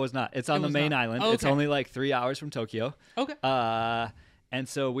 No, it was not. It's on the main island. Okay. It's only like 3 hours from Tokyo. Okay. And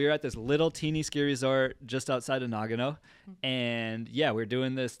so we were at this little teeny ski resort just outside of Nagano, and we're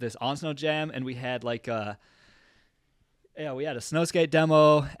doing this On Snow Jam, and we had like Yeah, we had a snow skate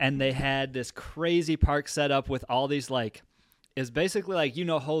demo, and they had this crazy park set up with all these like, it's basically like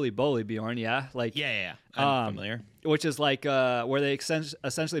Holy Bowly, Bjorn, yeah, like yeah. I'm familiar. Which is like where they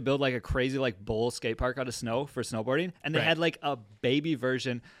essentially build like a crazy like bowl skate park out of snow for snowboarding, and they had like a baby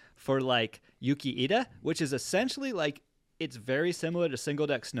version for like Yuki Ida, which is essentially like it's very similar to single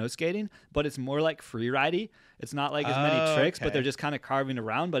deck snow skating, but it's more like free ridey. It's not like as many tricks, but they're just kind of carving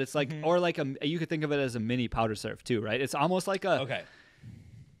around. But it's like, or like you could think of it as a mini powder surf too, right? It's almost like a,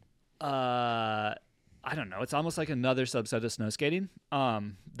 I don't know. It's almost like another subset of snow skating.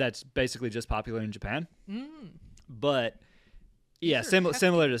 That's basically just popular in Japan. But yeah,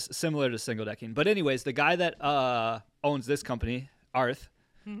 similar to single decking. But anyways, the guy that owns this company, Arth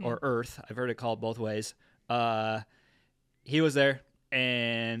or Earth, I've heard it called both ways. He was there,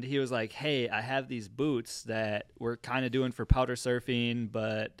 and he was like, hey, I have these boots that we're kind of doing for powder surfing,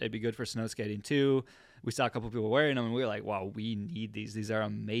 but they'd be good for snow skating too. We saw a couple people wearing them, and we were like, wow, we need these. These are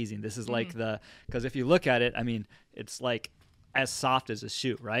amazing. This is like because if you look at it, I mean, it's like as soft as a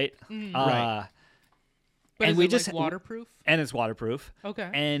shoe, right? Right. But and is we it just like waterproof? And it's waterproof. Okay.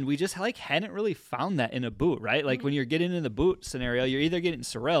 And we just like hadn't really found that in a boot, right? Like when you're getting in the boot scenario, you're either getting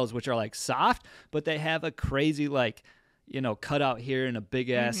Sorels, which are like soft, but they have a crazy like, cut out here and a big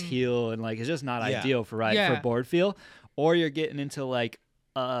ass heel, and like it's just not ideal for for board feel. Or you're getting into like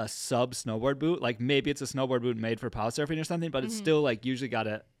a sub snowboard boot, like maybe it's a snowboard boot made for power surfing or something, but it's still like usually got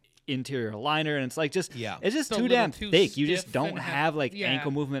a interior liner, and it's like just it's just too damn thick. You just don't have like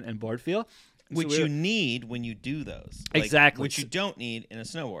ankle movement and board feel. Which you need when you do those. Exactly. Which you don't need in a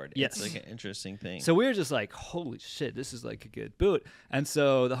snowboard. Yes. It's like an interesting thing. So we were just like, holy shit, this is like a good boot. And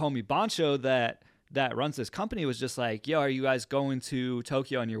so the homie Bancho that runs this company was just like, yo, are you guys going to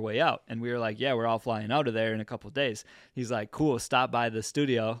Tokyo on your way out? And we were like, yeah, we're all flying out of there in a couple of days. He's like, cool, stop by the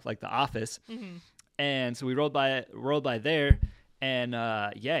studio, like the office. And so we rolled by there, and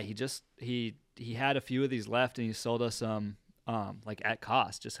he had a few of these left, and he sold us some like at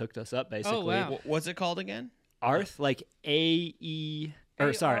cost, just hooked us up basically. Oh, wow. What's it called again? Arth, like A-E,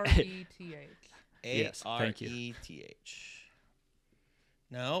 or sorry. A-R-E-T-H. Yes, thank you. A-R-E-T-H.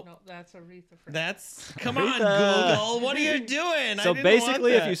 No, that's Aretha Franklin. That's come on, Google. What are you doing? So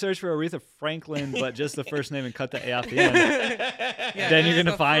basically, if you search for Aretha Franklin, but just the first name and cut the A off the end, then you're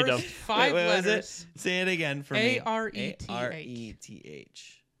gonna find them. 5 letters. Say it again for me. A-R-E-T-H.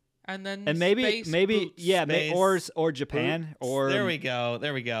 A-R-E-T-H. And then maybe boots. or Japan boots. or there we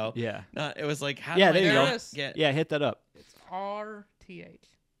go. Yeah. It was like how there you go. Yeah, hit that up. It's R-T-H.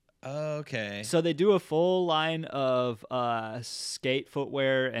 Okay. So they do a full line of skate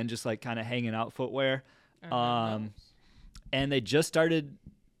footwear and just like kind of hanging out footwear. And they just started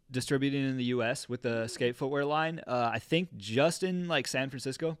distributing in the U.S. with the skate footwear line. I think just in like San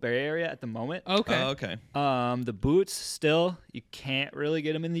Francisco, Bay Area at the moment. Okay. Okay. The boots still, you can't really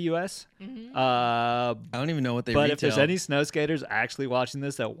get them in the U.S. I don't even know what they retail. But if there's any snow skaters actually watching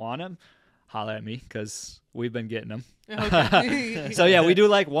this that want them, holler at me because we've been getting them. Okay. So yeah, we do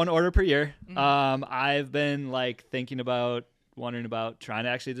like one order per year. I've been like wondering about trying to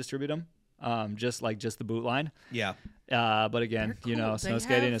actually distribute them. Just the boot line. Yeah. But again, cool. snow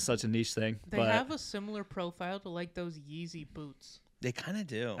skating is such a niche thing. They have a similar profile to like those Yeezy boots. They kind of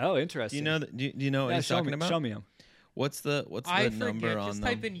do. Oh, interesting. Do you know what he's talking about? Show me them. What's the number on Just them?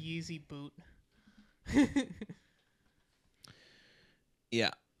 type in Yeezy boot.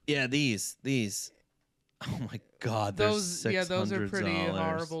 Yeah. These. Oh my God, those are pretty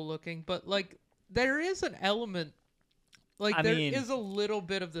horrible looking. But like, there is an element. Like there is a little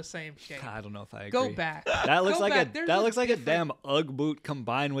bit of the same shape. I don't know if I agree. Go back. That looks like a damn UGG boot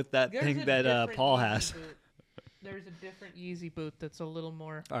combined with that thing that Paul has. There's a different Yeezy boot that's a little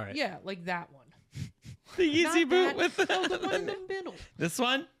more. All right. Yeah, like that one. The Yeezy boot with the one in the middle. This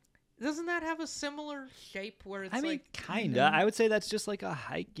one? Doesn't that have a similar shape where it's like kinda. I would say that's just like a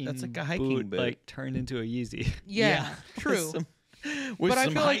hiking. That's like a hiking boot. like turned into a Yeezy. Yeah, true. But I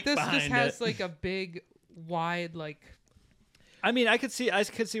feel like this just has like a big, wide like. I mean, I could see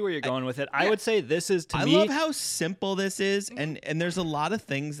where you're going with it. I would say this is I love how simple this is, and there's a lot of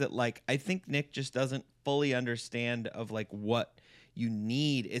things that like I think Nick just doesn't fully understand of like what you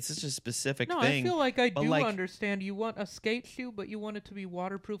need. It's such a specific thing. No, I feel like I do understand. You want a skate shoe, but you want it to be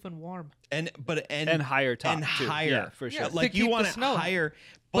waterproof and warm. And higher top. And too. higher. Yeah, for sure. Like you want it higher.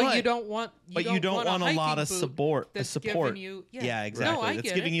 But you don't want a lot of support. You, yeah, exactly. No, I it's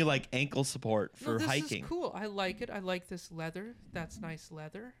get giving it. you like ankle support for this hiking. Is cool. I like it. I like this leather. That's nice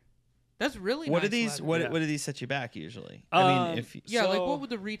leather. That's really what nice are these? leather. What do these set you back usually? I mean, if like what would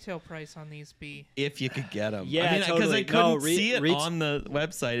the retail price on these be? If you could get them, yeah, I mean, because totally. I couldn't see it on the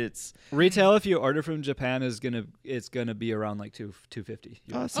website. It's retail. If you order from Japan, it's gonna be around like $250.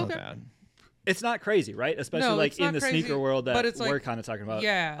 Oh, that's not bad. It's not crazy, right? Especially like in the sneaker world that we're kind of talking about.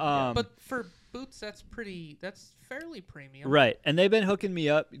 Yeah, but for boots, that's fairly premium. Right, and they've been hooking me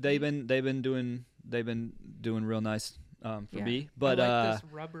up. They've been doing real nice. For me, but I like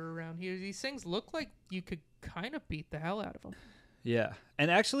this rubber around here. These things look like you could kind of beat the hell out of them. Yeah, and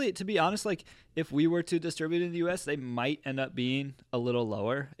actually, to be honest, like if we were to distribute in the U.S., they might end up being a little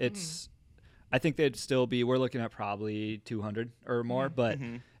lower. I think they'd still be. We're looking at probably 200 or more, but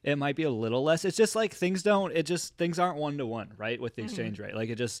it might be a little less. It's just like things aren't 1-to-1, right? With the exchange rate, like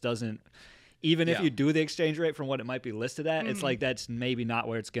it just doesn't. Even if you do the exchange rate from what it might be listed at, it's like that's maybe not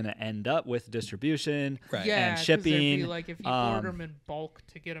where it's going to end up with distribution and shipping. Like if you order them in bulk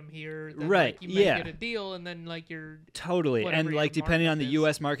to get them here, then right? Like you may get a deal, and then like you're totally and like depending on the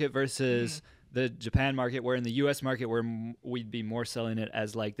U.S. market versus the Japan market, where in the U.S. market we'd be more selling it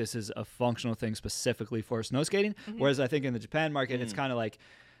as like this is a functional thing specifically for snow skating, whereas I think in the Japan market it's kind of like.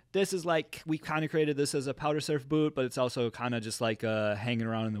 This is like we kind of created this as a powder surf boot, but it's also kind of just like hanging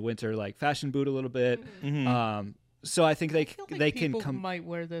around in the winter, like fashion boot a little bit. So I think they can come. Might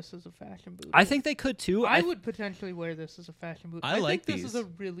wear this as a fashion boot. I think they could too. I would potentially wear this as a fashion boot. I like think these. This is a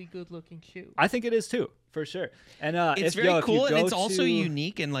really good looking shoe. I think it is too, for sure. And it's very cool, and it's also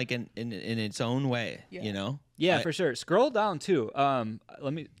unique and like in its own way. You know. Yeah, for sure. Scroll down too.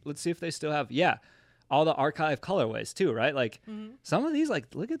 Let's see if they still have. Yeah. All the archive colorways too, right? Like some of these,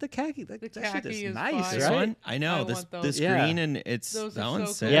 like look at the khaki. Like, that shit is nice, fine. right? One, I know this green and it's those that one's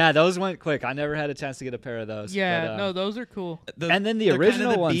so sick. Yeah, those went quick. I never had a chance to get a pair of those. Yeah, but, no, those are cool. And then the original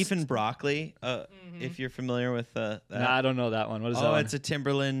kind of ones, beef and broccoli. If you're familiar with that. Nah, I don't know that one. What is that? Oh, it's a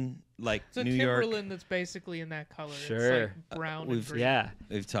Timberland like it's a New York. Timberland that's basically in that color. Sure, it's like brown and green.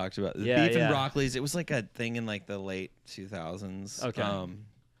 We've talked about the beef and broccolis. It was like a thing in like the late 2000s. Okay.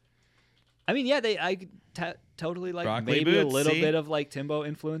 I mean, I totally like broccoli maybe boots, a little bit of like Timbo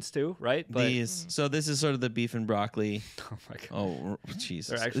influence too, right? But so this is sort of the beef and broccoli. Oh my god! Oh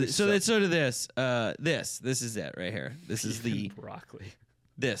Jesus! So it's sort of this. This is it right here. This is the broccoli.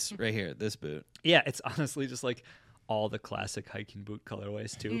 This right here. This boot. Yeah, it's honestly just like all the classic hiking boot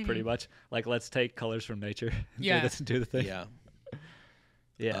colorways too, pretty much. Like let's take colors from nature. And do the thing. Yeah.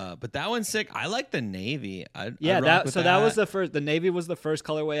 Yeah, but that one's sick. I like the navy. That was the first. The navy was the first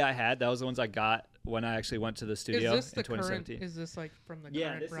colorway I had. That was the ones I got when I actually went to the studio in 2017. Is this like from the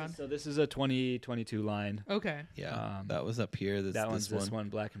current run? This is a 2022 line. Okay. Yeah, that was up here. This one,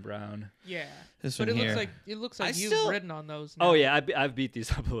 black and brown. Yeah, this but one it here. looks like you've ridden on those. Now. Oh yeah, I've beat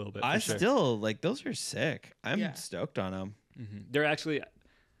these up a little bit. Still like those are sick. I'm stoked on them. They're actually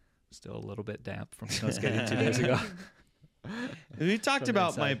still a little bit damp from snow skating 2 days ago. We talked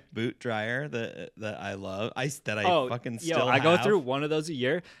about my boot dryer that I love. I go through one of those a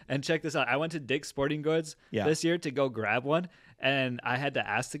year. And check this out. I went to Dick's Sporting Goods this year to go grab one, and I had to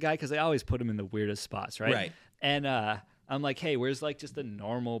ask the guy because they always put them in the weirdest spots, right? Right. And I'm like, hey, where's like just the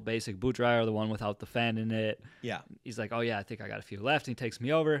normal basic boot dryer, the one without the fan in it? Yeah. He's like, oh yeah, I think I got a few left. And he takes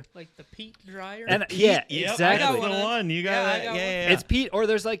me over. Like the Pete dryer? And exactly. I got one. You got it. Yeah. It's Pete, or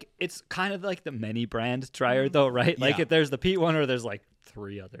there's like, it's kind of like the many brand dryer though, right? Like if there's the Pete one, or there's like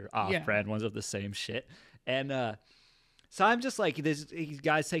 3 other off-brand ones of the same shit. And so I'm just like, this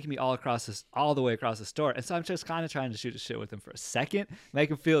guy's taking me all the way across the store. And so I'm just kind of trying to shoot the shit with him for a second,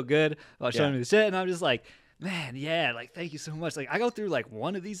 make him feel good about showing me the shit. And I'm just like, man, yeah, like, thank you so much. Like, I go through like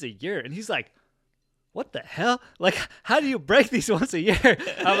one of these a year. And he's like, what the hell? Like, how do you break these once a year?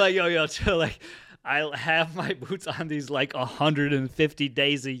 I'm like, yo, chill. Like, I have my boots on these like 150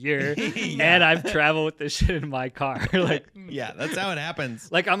 days a year, and I've traveled with this shit in my car. Like, yeah, that's how it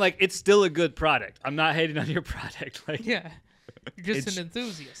happens. Like, I'm like, it's still a good product. I'm not hating on your product. Like, yeah, you're just an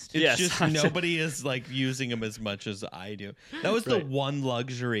enthusiast. It's just nobody is like using them as much as I do. That was the one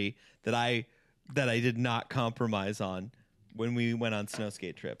luxury that I did not compromise on when we went on snow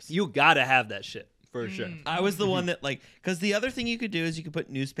skate trips. You gotta have that shit. For sure. I was the one that like, because the other thing you could do is you could put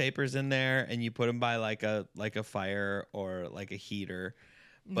newspapers in there and you put them by like a fire or like a heater.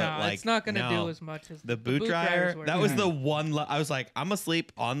 But it's not going to do as much as the boot dryer. That was the one. I was like, I'm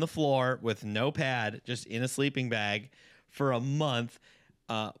asleep on the floor with no pad, just in a sleeping bag for a month.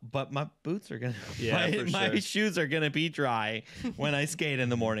 But my boots are gonna, my shoes are gonna be dry when I skate in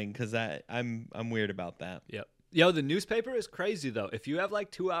the morning because I'm weird about that. Yep. Yo, the newspaper is crazy though. If you have like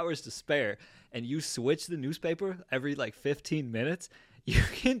 2 hours to spare and you switch the newspaper every like 15 minutes, you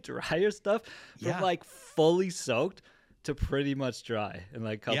can dry your stuff from like fully soaked to pretty much dry in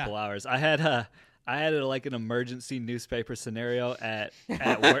like a couple hours. I had like an emergency newspaper scenario at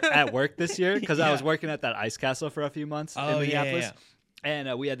work this year because I was working at that ice castle for a few months in Minneapolis,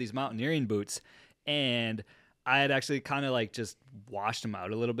 and we had these mountaineering boots, and I had actually kind of like just washed them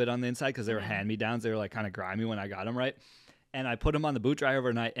out a little bit on the inside because they were hand-me-downs. They were like kind of grimy when I got them right, and I put them on the boot dryer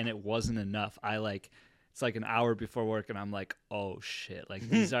overnight, and it wasn't enough. It's like an hour before work, and I'm like, oh shit, like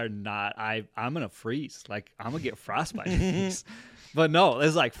these are not. I'm gonna freeze. Like I'm gonna get frostbite. But no,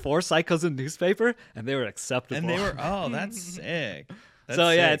 there's like 4 cycles in newspaper, and they were acceptable. And they were, that's sick.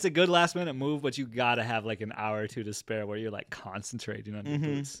 Yeah, it's a good last minute move, but you gotta have like an hour or two to spare where you're like concentrating on your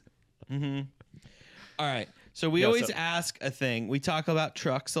boots. Mm-hmm. All right, so we always ask a thing. We talk about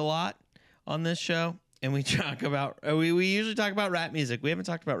trucks a lot on this show, and we talk about we usually talk about rap music. We haven't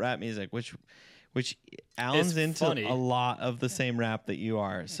talked about rap music, which Alan's into a lot of the same rap that you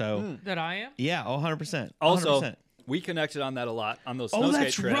are. So that I am? Yeah, 100%. Also, we connected on that a lot on those snow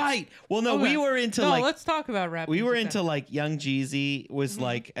skate trips. Oh, that's right. Well, no, we were into let's talk about rap. We were into like Young Jeezy was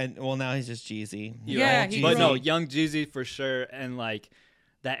like, and well, now he's just Jeezy. But no, Young Jeezy for sure, and like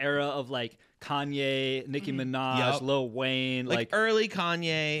that era of like Kanye, Nicki Minaj, Lil Wayne, like early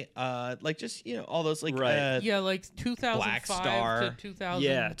Kanye, like just all those like like 2005 to 2015.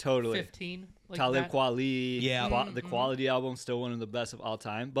 Yeah, totally. Like Talib Kweli, the Quality album, still one of the best of all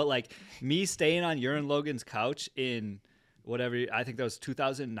time. But like me staying on your and Logan's couch in whatever, I think that was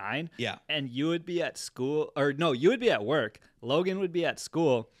 2009. Yeah. And you would be at school, or no, you would be at work. Logan would be at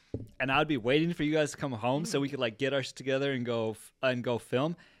school, and I would be waiting for you guys to come home so we could like get ours together and go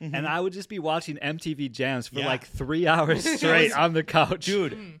film. And I would just be watching MTV Jams for like 3 hours straight on the couch.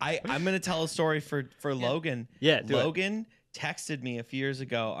 Dude, I'm gonna tell a story for Logan. Yeah, Logan texted me a few years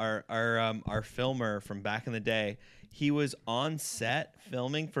ago. Our filmer from back in the day. He was on set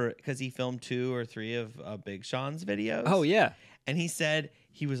filming because he filmed 2 or 3 of Big Sean's videos. Oh yeah, and he said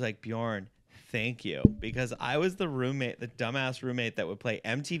he was like, Bjorn, thank you, because I was the dumbass roommate that would play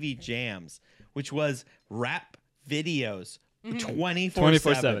MTV Jams, which was rap videos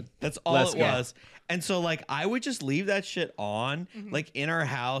 24/7. That's all it was. And so like I would just leave that shit on like in our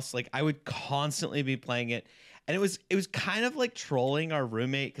house. Like I would constantly be playing it. And it was kind of like trolling our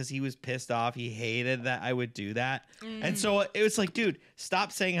roommate because he was pissed off. He hated that I would do that. And so it was like, dude,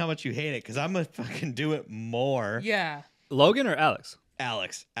 stop saying how much you hate it because I'm going to fucking do it more. Yeah. Logan or Alex?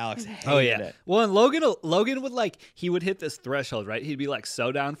 Alex hated it. Well, and Logan would like, he would hit this threshold, right? He'd be like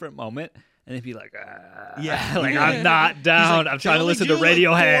so down for a moment. And he'd be like, I'm not down. Like, I'm trying to listen to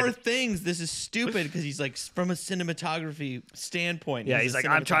Radiohead. Like 4 things. This is stupid because he's like from a cinematography standpoint. Yeah, he's like,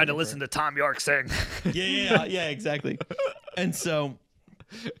 I'm trying to listen to Tom York sing. Yeah, exactly. And so,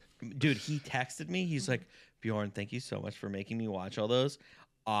 dude, he texted me. He's like, Bjorn, thank you so much for making me watch all those.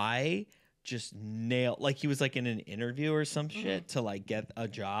 I just nailed, like he was like in an interview or some shit to like get a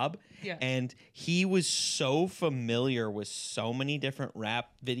job. Yeah. And he was so familiar with so many different rap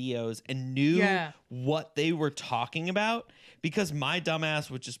videos and knew what they were talking about because my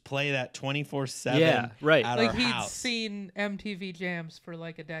dumbass would just play that 24/7 at like our he'd house. Seen MTV Jams for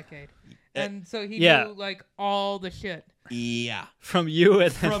like a decade. And so he knew like all the shit. Yeah. From you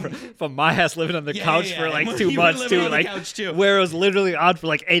and from my ass living on the couch for like 2 months too. Like where it was literally on for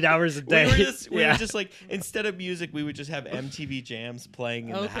like 8 hours a day. We were just like, instead of music, we would just have MTV Jams playing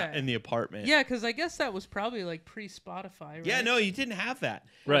in the apartment. Yeah, because I guess that was probably like pre-Spotify, right? Yeah, no, you didn't have that.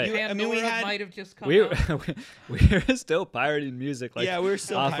 Right. We might have just come we out. we were still pirating music. Like, yeah, we were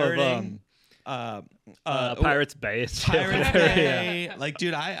still pirating. Pirates Bay. Pirates Bay. Like,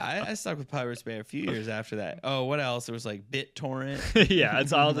 dude, I stuck with Pirates Bay a few years after that. Oh, what else? There was like BitTorrent. Yeah,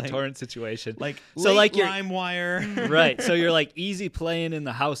 it's all the torrent situation. Like, so like LimeWire. Right. So you're like easy playing in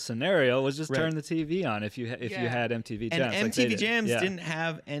the house scenario was just turn the TV on if you had MTV Jams. And MTV Jams didn't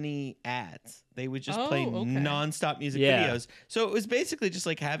have any ads. They would just play nonstop music videos. So it was basically just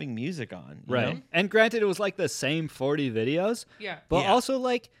like having music on. You know? And granted, it was like the same 40 videos. Yeah. But also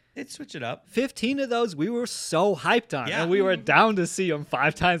like, they'd switch it up. 15 of those we were so hyped on, and we were down to see them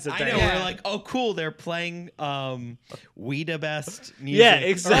 5 times a day. I know. We're like, oh, cool. They're playing We Da Best music. Yeah,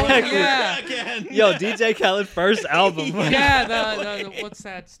 exactly. Again. Yo, DJ Khaled first album. Yeah, the what's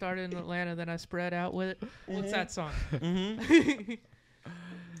that? Started in Atlanta, then I spread out with it. What's that song?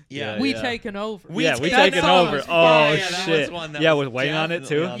 Yeah, We Taking Over. We Taking Over. Oh shit. Yeah, with Wayne on it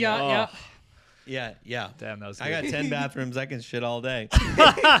too. Yeah. Yeah. Damn, that was good. I got 10 bathrooms. I can shit all day.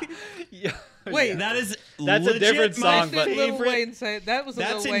 Yeah. Wait, that's a different song, but Lil Wayne say that was a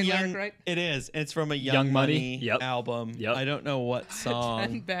that's Lil Wayne Young, lyric, right? It is. It's from a Young Money album. Yep. I don't know what song.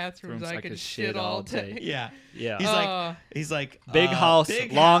 10 bathrooms, I could shit all day. Yeah. He's like big house,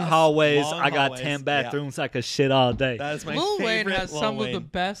 big long house, hallways. long I got hallways. 10 bathrooms. I could shit all day. That's my Lil favorite. Wayne has some Lil of the Wayne.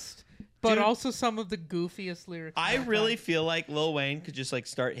 best, but Dude, also some of the goofiest lyrics. I really feel like Lil Wayne could just like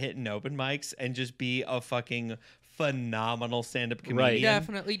start hitting open mics and just be a fucking phenomenal stand-up comedian. Right.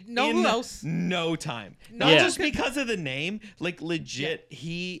 Definitely. No in who else? No time. No, Not Yeah. just because of the name, like legit,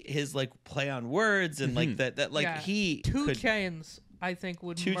 his like play on words and like that like he Two could Chainz, I think,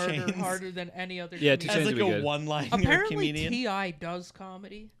 would 2 murder Chainz. harder than any other. Yeah, 2 comedian. Chainz as would be like a good. one-liner Apparently, comedian. T.I. does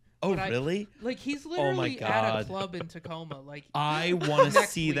comedy. Oh, but really? Like he's my literally at a God. club in Tacoma. Like I want to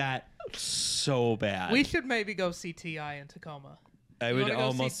Next see week. that so bad. we should maybe go see T.I. in Tacoma. I You would wanna go see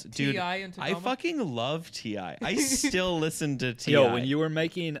almost, dude. T.I. in I Tacoma? fucking love T.I. I still listen to T.I. Yo, when you were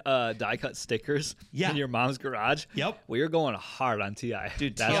making die cut stickers Yeah. in your mom's garage, Yep. we were going hard on Ti.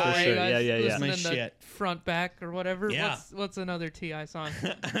 Dude, that's T.I. for sure. Guys, Yeah. listening My to shit. Front Back or whatever. Yeah. What's another T.I. song?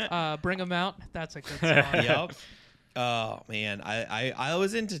 Bring 'Em Out. That's a good song. Yep. Oh man, I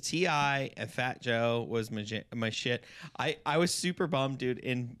was into T.I. and Fat Joe was my shit. I was super bummed, dude,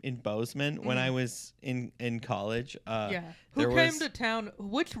 in Bozeman when I was in college. Yeah. there Who came was- to town?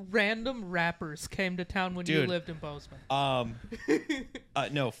 Which random rappers came to town when you Dude. lived in Bozeman?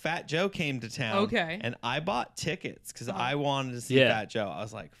 No, Fat Joe came to town. Okay. And I bought tickets because I wanted to see Yeah. Fat Joe. I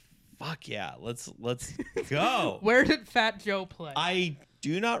was like, fuck yeah, let's go. Where did Fat Joe play? I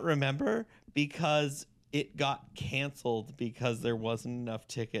do not remember because it got canceled because there wasn't enough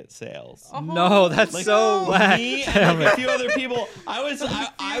ticket sales. Oh, No, that's Like, so whack. me Damn and like it. a few other people. I was you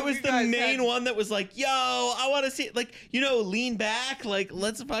the guys main had- one that was like, "Yo, I want to see it." Like, lean back. Like,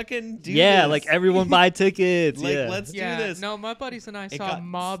 let's fucking do Yeah, this. like everyone buy tickets. Like, yeah. let's yeah. do this. No, my buddies and I saw got-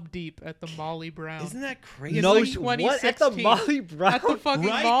 Mobb Deep at the Molly Brown. Isn't that crazy? no, like sh- what at the 2016. Molly Brown? At the fucking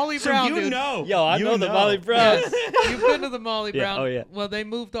right? Molly Brown, so you dude. know. Yo, I You know the Molly Brown. Yes. You've been to the Molly Yeah, Brown. oh, yeah. Well, they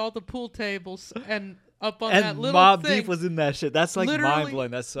moved all the pool tables and up on And that little Mobb thing. Deep was in that shit. That's like Literally, mind blowing.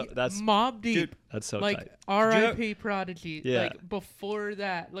 That's Mobb Deep. Dude, that's so like tight. R.I.P. Prodigy. Yeah. Like before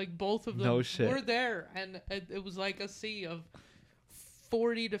that, like both of them No shit. were there, and it was like a sea of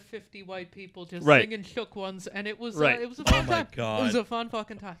 40 to 50 white people just Right. singing "Shook Ones," and it was Right. it was a fun my time. God. It was a fun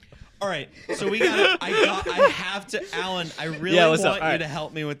fucking time. All right, so we got. I have to, Alan. I really Yeah, what's up? want All you right. to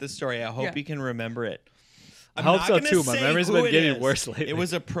help me with this story. I hope Yeah. you can remember it. I hope not so, gonna too. My say memory's who been it getting is. worse lately. It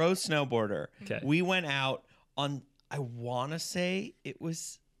was a pro snowboarder. Okay. We went out on. I want to say it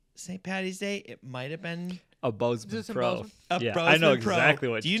was St. Patty's Day. It might have been A Bozeman Is this in Pro. Bozeman? a Yeah, Bozeman I know Pro. exactly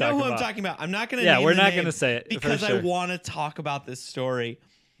what Do you're you know talking who I'm about. talking about? I'm not going to. Yeah, name we're the not name gonna say it, for because I sure. want to talk about this story.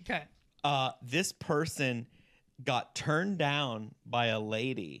 Okay. This person got turned down by a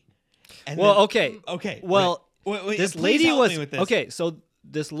lady. And Well, then- okay. Okay. Well, wait, this please lady help was me with this. okay. So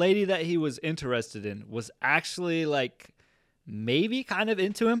this lady that he was interested in was actually like maybe kind of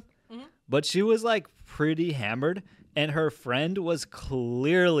into him, but she was like pretty hammered, and her friend was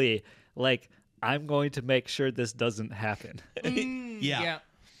clearly like, "I'm going to make sure this doesn't happen." Yeah.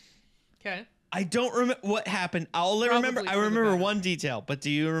 Okay. I don't remember what happened. remember. I for the remember better. one detail, but do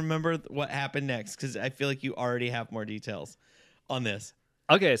you remember what happened next? Because I feel like you already have more details on this.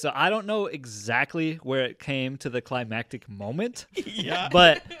 Okay, so I don't know exactly where it came to the climactic moment, Yeah.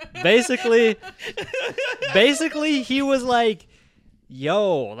 but basically he was like,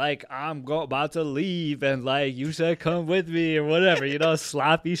 "Yo, like I'm about to leave, and like you should come with me or whatever,"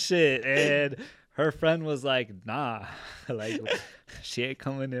 sloppy shit. And her friend was like, "Nah, like she ain't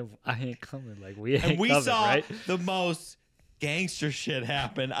coming, and I ain't coming. Like we ain't and we coming, saw right?" the most gangster shit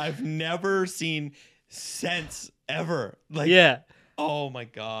happen I've never seen since ever. Like, Yeah. oh my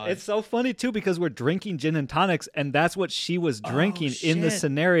god. It's so funny too because we're drinking gin and tonics, and that's what she was drinking in the shit.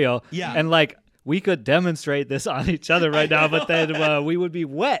 scenario. Yeah. And like we could demonstrate this on each other right now, but then we would be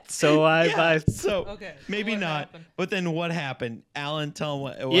wet. So I so Okay, so maybe what not. happened? But then what happened? Alan, tell him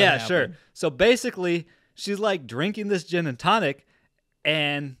what yeah, happened. sure. So basically, she's like drinking this gin and tonic,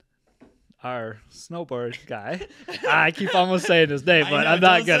 and our snowboard guy, I keep almost saying his name, I but know, I'm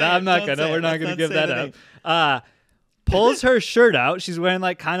not don't gonna. say it, I'm not don't gonna. say it. We're not Let's gonna not give say that the up. Pulls her shirt out. She's wearing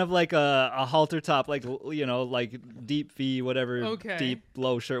like kind of like a halter top, like like deep V, whatever, Okay. deep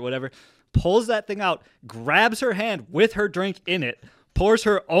low shirt, whatever. Pulls that thing out, grabs her hand with her drink in it, pours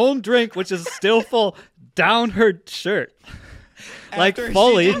her own drink, which is still full, down her shirt, like After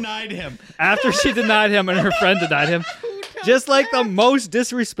fully. she denied him. After she denied him and her friend denied him. Just like the most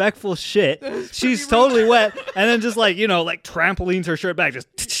disrespectful shit. She's totally wet, and then just like like trampolines her shirt back, just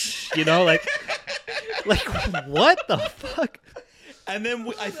like Like, what the fuck? And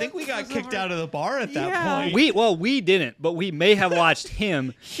then I think we got kicked out of the bar at that point. We didn't, but we may have watched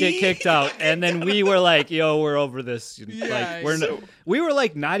him get kicked out, and then we were like, "Yo, we're over this." Yeah, like, we were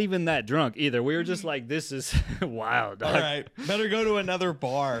like not even that drunk either. We were just like, "This is wild." Dog. All right, better go to another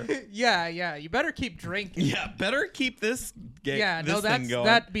bar. Yeah. You better keep drinking. Yeah, better keep this. Thing going.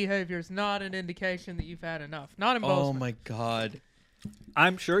 That behavior is not an indication that you've had enough. Not in Bozeman. Oh my God.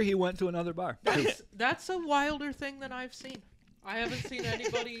 I'm sure he went to another bar. That's a wilder thing than I've seen. I haven't seen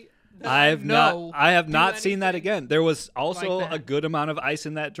anybody. I have not seen that again. There was also a good amount of ice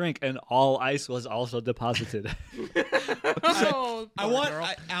in that drink, and all ice was also deposited. Alan,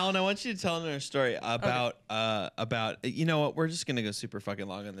 I want you to tell another story about you know what? We're just gonna go super fucking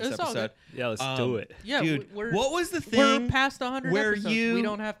long on this episode. Yeah, let's do it. Yeah, dude. What was the thing? We're past 100 episodes. We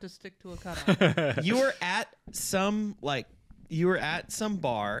don't have to stick to a cutoff. You were at some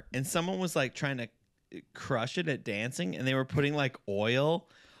bar, and someone was like trying to crush it at dancing, and they were putting like oil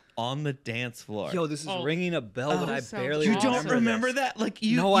on the dance floor. Yo, this is ringing a bell, but I barely You don't remember that? Like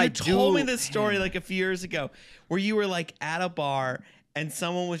you told me this story like a few years ago where you were like at a bar and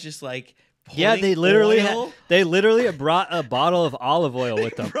someone was just like they literally brought a bottle of olive oil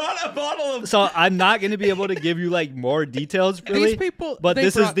with them. So I'm not going to be able to give you like more details really. These people, but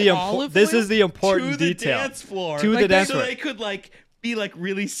this is the important detail. Dance floor. To the dance floor. So they could like be like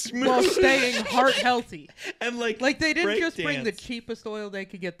really smooth while staying heart healthy. And like they didn't just bring the cheapest oil they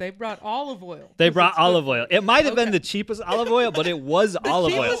could get. They brought olive oil. They brought olive oil. It might have been the cheapest olive oil, but it was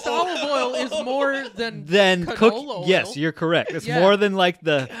olive oil. The cheapest olive oil is more than canola oil. Yes, you're correct. It's more than like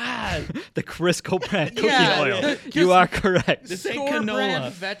the Crisco brand cooking oil. You are correct. This ain't canola.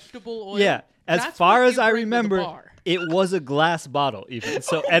 Vegetable oil. Yeah, as far as I remember, it was a glass bottle even.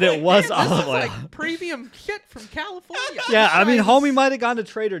 So and it was olive oil. Like premium shit from California. Yeah, I mean, homie might have gone to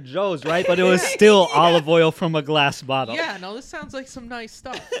Trader Joe's, right? But it was still olive oil from a glass bottle. Yeah, no, this sounds like some nice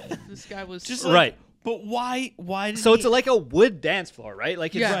stuff. This guy was just right. But why did it's like a wood dance floor, right?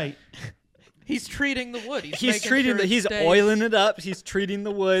 Like it's right. He's treating the wood. He's oiling it up. He's treating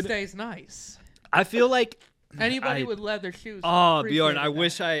the wood. Stays nice. I feel like anybody with leather shoes. Oh, Bjorn, I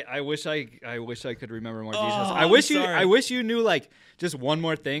wish I could remember more details. I wish you knew like just one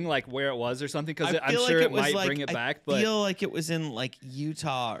more thing, like where it was or something, because I'm sure it might bring it back. But I feel like it was in like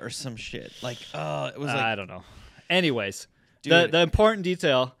Utah or some shit. Like, it was. I don't know. Anyways, the important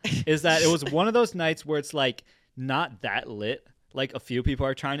detail is that it was one of those nights where it's like not that lit. Like a few people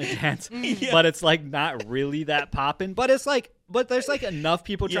are trying to dance, but it's like not really that popping. But it's like, there's like enough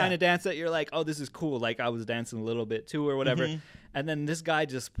people trying to dance that you're like, oh, this is cool. Like I was dancing a little bit too or whatever. Mm-hmm. And then this guy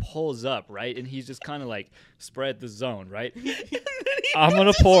just pulls up, right? And he's just kind of like spread the zone, right? I'm going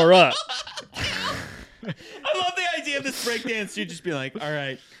to pour up. I love the idea of this breakdance dude just being like, all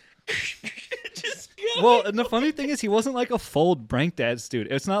right. Well, and the funny thing is he wasn't like a full breakdance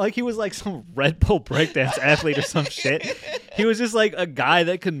dude. It's not like he was like some Red Bull breakdance athlete or some shit. He was just like a guy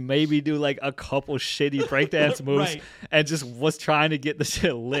that could maybe do like a couple shitty breakdance moves and just was trying to get the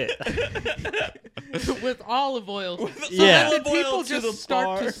shit lit. With olive oil. Did people just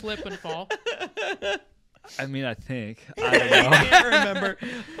start to slip and fall? I mean, I think. I don't know. I can't remember.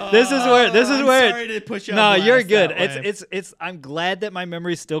 This is where. Sorry to push you. No, you're good. It's. I'm glad that my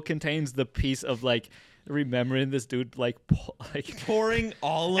memory still contains the piece of like remembering this dude like pouring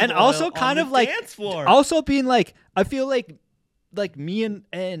olive oil and also kind on of the like dance floor. Also being like, I feel like me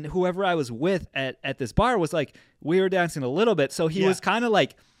and whoever I was with at this bar was like we were dancing a little bit, so he was kind of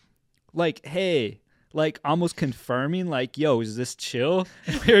like hey. Like almost confirming, like, "Yo, is this chill?"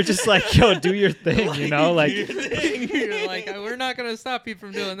 And we were just like, "Yo, do your thing," you know, like. You're like, we're not gonna stop you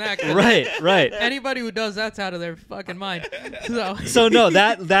from doing that. Right. Anybody who does that's out of their fucking mind. So no,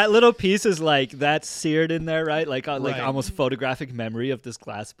 that little piece is like that's seared in there, right? Like almost photographic memory of this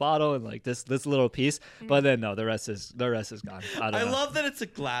glass bottle and like this little piece. But then no, the rest is gone. I love that it's a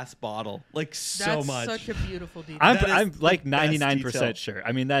glass bottle, like so much. That's such a beautiful detail. I'm like 99% sure.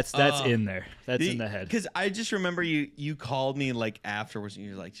 I mean, that's in there. That's in the head. Because I just remember you called me like afterwards and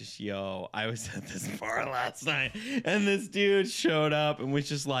you were like, just yo, I was at this bar last night and this dude showed up and was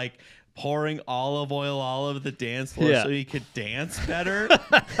just like pouring olive oil all over the dance floor so he could dance better.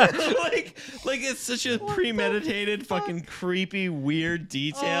 like it's such a premeditated, fucking creepy, weird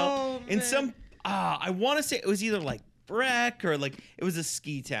detail. In some, I want to say it was either like Breck or like it was a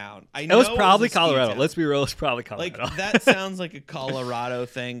ski town. It was probably Colorado. Let's be real, it's probably Colorado. Like that sounds like a Colorado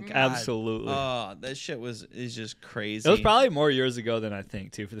thing. God. Absolutely. Oh, that shit is just crazy. It was probably more years ago than I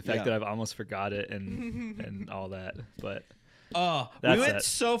think too, for the fact that I've almost forgot it and all that. But we went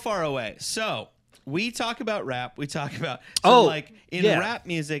so far away. So we talk about rap. We talk about in rap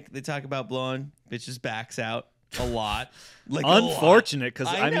music, they talk about blowing bitches' backs out a lot. Like unfortunate, because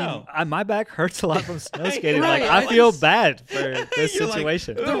I mean, my back hurts a lot from snow skating. Right. Like I feel bad for this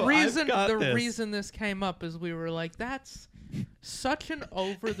situation. The reason this came up is we were like, that's such an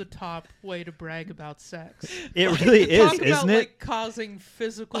over-the-top way to brag about sex. It really is, isn't it? Like causing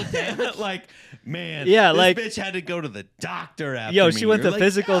physical damage. Like, man, yeah, this like bitch had to go to the doctor after me. She went to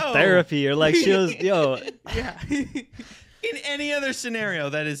physical therapy, or like she was, Yeah. In any other scenario,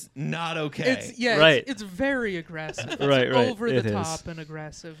 that is not okay. It's very aggressive. It's right. Over the top and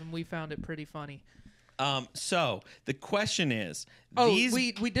aggressive, and we found it pretty funny. So the question is,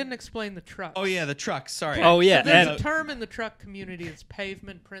 we didn't explain the trucks. Oh yeah, the trucks. Sorry. Okay. Oh yeah, so there's a term in the truck community. It's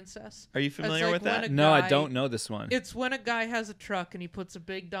pavement princess. Are you familiar with that? No, I don't know this one. It's when a guy has a truck and he puts a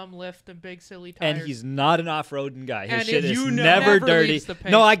big dumb lift and big silly tires. And he's not an off-roading guy. His and shit is never dirty.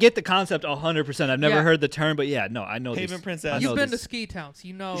 No, I get the concept 100%. I've never heard the term, but yeah, no, I know pavement princess. You've been to ski towns,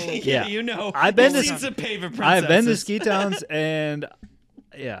 you know. Yeah, you know. I've been to pavement princess. I've been to ski towns, and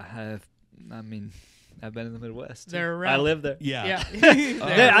I've been in the Midwest. I live there. Yeah.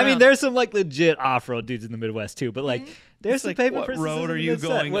 I mean, there's some like legit off-road dudes in the Midwest too, but like there's some pavement princesses. What road are you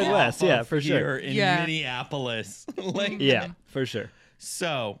going Midwest? Yeah, for sure. In Minneapolis. Yeah, for sure.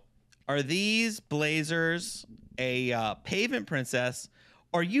 So, are these blazers a pavement princess,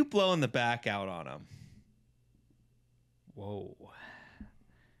 or are you blowing the back out on them? Whoa.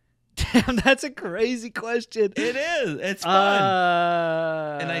 Damn, that's a crazy question. It is. It's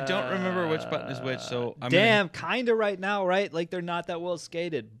fun. And I don't remember which button is which, so I'm kind of right now, right? Like they're not that well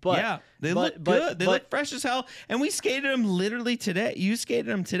skated, but yeah, they look good. They look fresh as hell, and we skated them literally today. You skated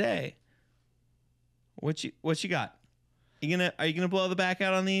them today. What you got? Are you gonna blow the back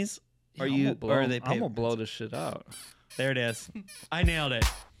out on these? Yeah, I'm gonna blow this shit out. There it is. I nailed it.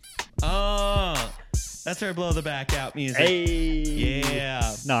 Oh. That's our blow the back out music. Hey.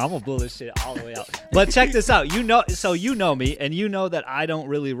 Yeah. No, I'm gonna blow this shit all the way out. But check this out. You know me, and you know that I don't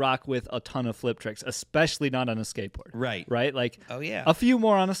really rock with a ton of flip tricks, especially not on a skateboard. Right. Right? Like a few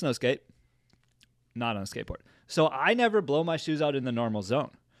more on a snow skate, not on a skateboard. So I never blow my shoes out in the normal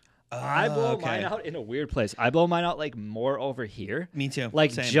zone. I blow mine out in a weird place. I blow mine out like more over here. Me too.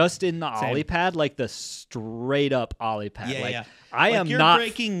 Like Same. just in the ollie pad, like the straight up ollie pad. Yeah, You're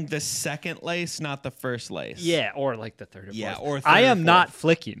breaking the second lace, not the first lace. Yeah, or like the third or fourth. Yeah, or third I am not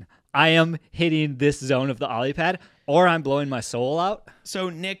flicking. I am hitting this zone of the ollie pad, or I'm blowing my sole out. So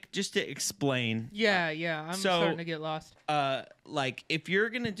Nick, just to explain. Yeah. I'm starting to get lost. Like if you're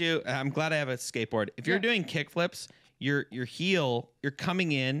gonna do, I'm glad I have a skateboard. If you're doing kick flips, your heel, you're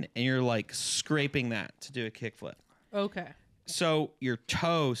coming in and you're like scraping that to do a kickflip. Okay. So your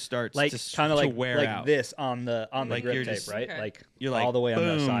toe starts like kind of like wear like out. this on the like grip tape, right? Okay. Like you're like all the way boom.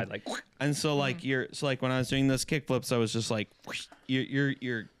 on the side, like. And so like like when I was doing those kickflips, I was just like whoosh,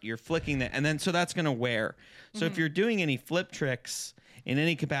 you're flicking that, and then so that's gonna wear. So if you're doing any flip tricks in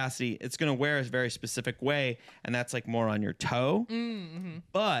any capacity, it's going to wear a very specific way, and that's like more on your toe. Mm-hmm.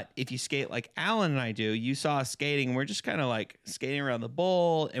 But if you skate like Alan and I do, you saw us skating, and we're just kind of like skating around the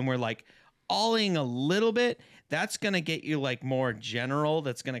bowl, and we're like olling a little bit. That's going to get you like more general.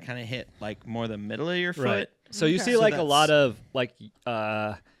 That's going to kind of hit like more the middle of your foot. Right. So you see like a lot of like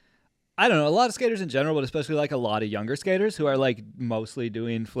I don't know, a lot of skaters in general, but especially like a lot of younger skaters who are like mostly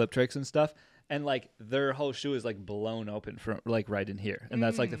doing flip tricks and stuff. And like their whole shoe is like blown open from like right in here, and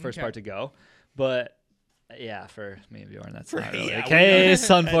that's like the first part to go. But yeah, for me and Bjorn, that's not really the case,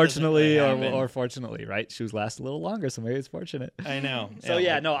 unfortunately, or fortunately, right? Shoes last a little longer, so maybe it's fortunate. I know. So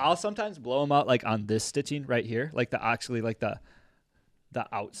I'll sometimes blow them out like on this stitching right here, like the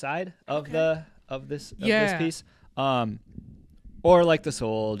outside of this piece. Or like the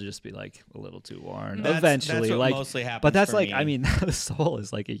sole will just be like a little too worn eventually. That's what like mostly happens. But that's for like me. I mean the sole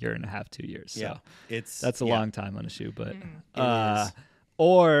is like 1.5 years, 2 years. So that's a long time on a shoe. But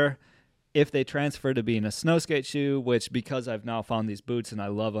or if they transfer to being a snow skate shoe, which because I've now found these boots and I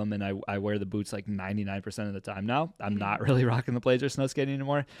love them and I wear the boots like 99% of the time now. I'm not really rocking the Blazer snow skating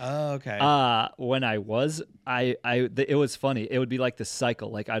anymore. Oh, okay. When I was, it was funny. It would be like the cycle.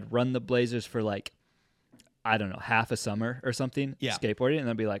 Like I'd run the Blazers for like, I don't know, half a summer or something, skateboarding, and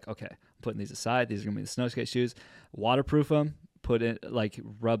I'd be like, okay, I'm putting these aside. These are gonna be the snow skate shoes. Waterproof them. Put in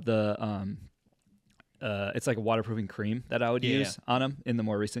rub the it's like a waterproofing cream that I would use on them in the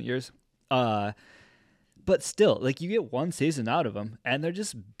more recent years. But still, like you get one season out of them, and they're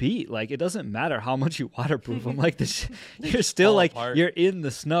just beat. Like it doesn't matter how much you waterproof them. Like you're still like you're in the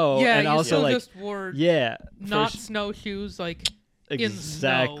snow, and you also still like just wore not snowshoes like. Exactly. In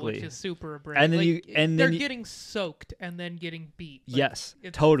snow, which is super abrasive. And then they're getting soaked and then getting beat. Yes,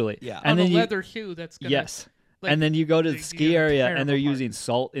 totally. Yeah. And on a leather shoe that's going to... Yes. Like, and then you go to the ski area and they're using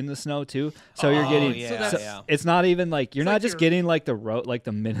salt in the snow too. So you're getting it's not even like you're not just getting like the road like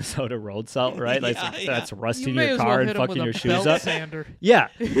the Minnesota road salt, right? Like that's rusting your car and fucking your shoes up. Yeah.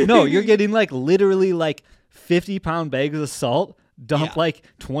 No, you're getting like literally like 50-pound bags of salt. Dump like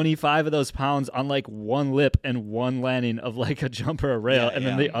 25 of those pounds on like one lip and one landing of like a jump or a rail, and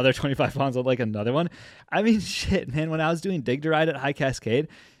then the other 25 pounds on like another one. I mean, shit, man. When I was doing Dig to Ride at High Cascade,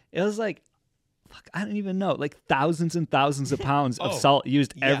 it was like, fuck, I don't even know, like thousands and thousands of pounds of salt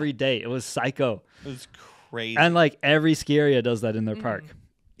used every day. It was psycho. It was crazy. And like every ski area does that in their park.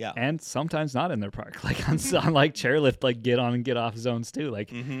 Yeah. And sometimes not in their park, like on like chairlift, like get on and get off zones too.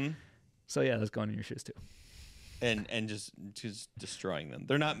 Like, so yeah, that's going in your shoes too. And just destroying them.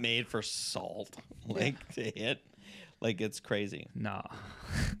 They're not made for salt, like to hit. Like it's crazy. No.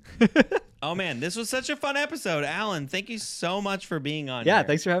 Oh man, this was such a fun episode, Alan. Thank you so much for being on. Yeah, here.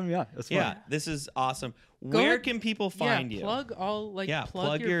 Thanks for having me on. It was fun. Yeah, this is awesome. Where can people find you? Plug all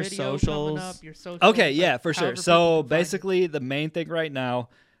plug your video socials. Coming up, your socials. Okay, yeah, for sure. So basically, the main thing right now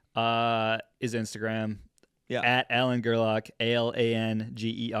is Instagram. Yeah. At Alan Gerlach,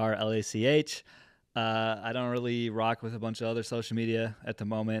 AlanGerlach. I don't really rock with a bunch of other social media at the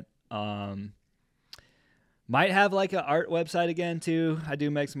moment. Might have like an art website again too. I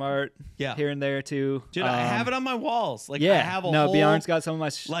do make some art here and there too. Dude, I have it on my walls. Like I have a whole, Bjorn's got some of my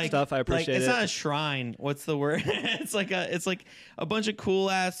stuff. I appreciate it's it. It's not a shrine. What's the word? it's like a bunch of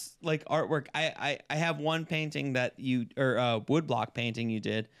cool ass like artwork. I have one painting that woodblock painting you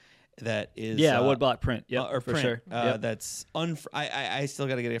did. That is woodblock print. Yeah, or for print. sure. That's I still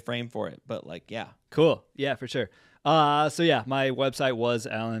got to get a frame for it, but like cool. Yeah, for sure. So yeah, my website was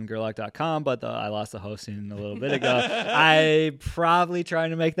alangerlach.com, but I lost the hosting a little bit ago. I probably trying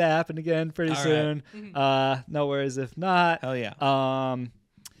to make that happen again pretty soon. Right. No worries if not. Hell yeah.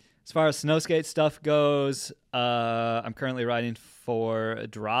 As far as snow skate stuff goes, I'm currently riding for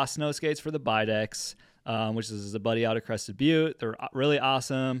Draw Snow Skates for the Bidex. Which is a buddy out of Crested Butte. They're really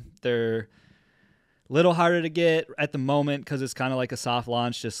awesome. They're a little harder to get at the moment because it's kind of like a soft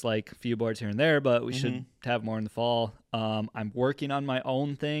launch, just like a few boards here and there, but we should have more in the fall. I'm working on my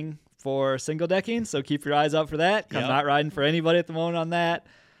own thing for single decking, so keep your eyes out for that. I'm not riding for anybody at the moment on that.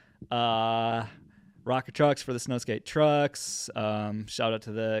 Rocker Trucks for the snow skate trucks. Shout out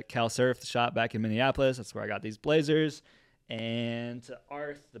to the Cal Surf, the shop back in Minneapolis. That's where I got these blazers. And to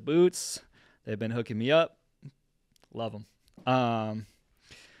Arth, the boots. They've been hooking me up. Love them.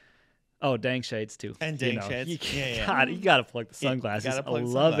 Dang Shades too. And Dang Shades. You got to plug the sunglasses. I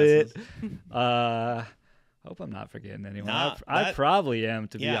love it. Hope I'm not forgetting anyone. I probably am,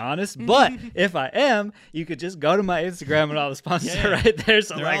 to be honest. But if I am, you could just go to my Instagram and all the sponsors are right there.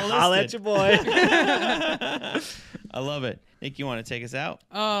 So holla at your boy. I love it. Nick, you want to take us out?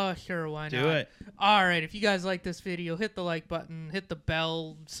 Oh, sure. Why not? Do it. All right. If you guys like this video, hit the like button, hit the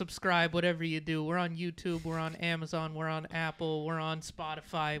bell, subscribe, whatever you do. We're on YouTube. We're on Amazon. We're on Apple. We're on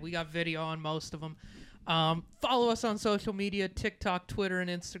Spotify. We got video on most of them. Follow us on social media, TikTok, Twitter, and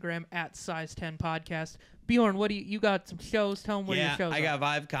Instagram at Size10 Podcast. Bjorn, what do you got some shows? Tell them where your shows are. I got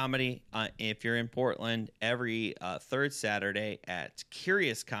Vibe Comedy. If you're in Portland, every third Saturday at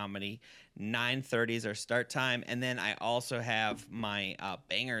Curious Comedy. 9:30 is our start time, and then I also have my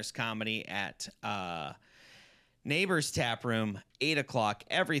Bangers Comedy at Neighbors Tap Room, 8 o'clock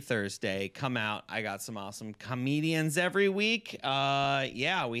every Thursday. Come out. I got some awesome comedians every week. We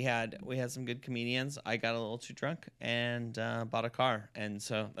had some good comedians. I got a little too drunk and bought a car, and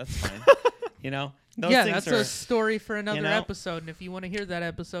so that's fine. That's a story for another episode. And if you want to hear that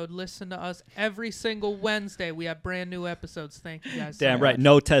episode, listen to us every single Wednesday. We have brand new episodes. Thank you guys. Damn right.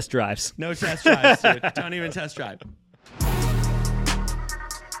 No test drives. No test drives, dude. Don't even test drive.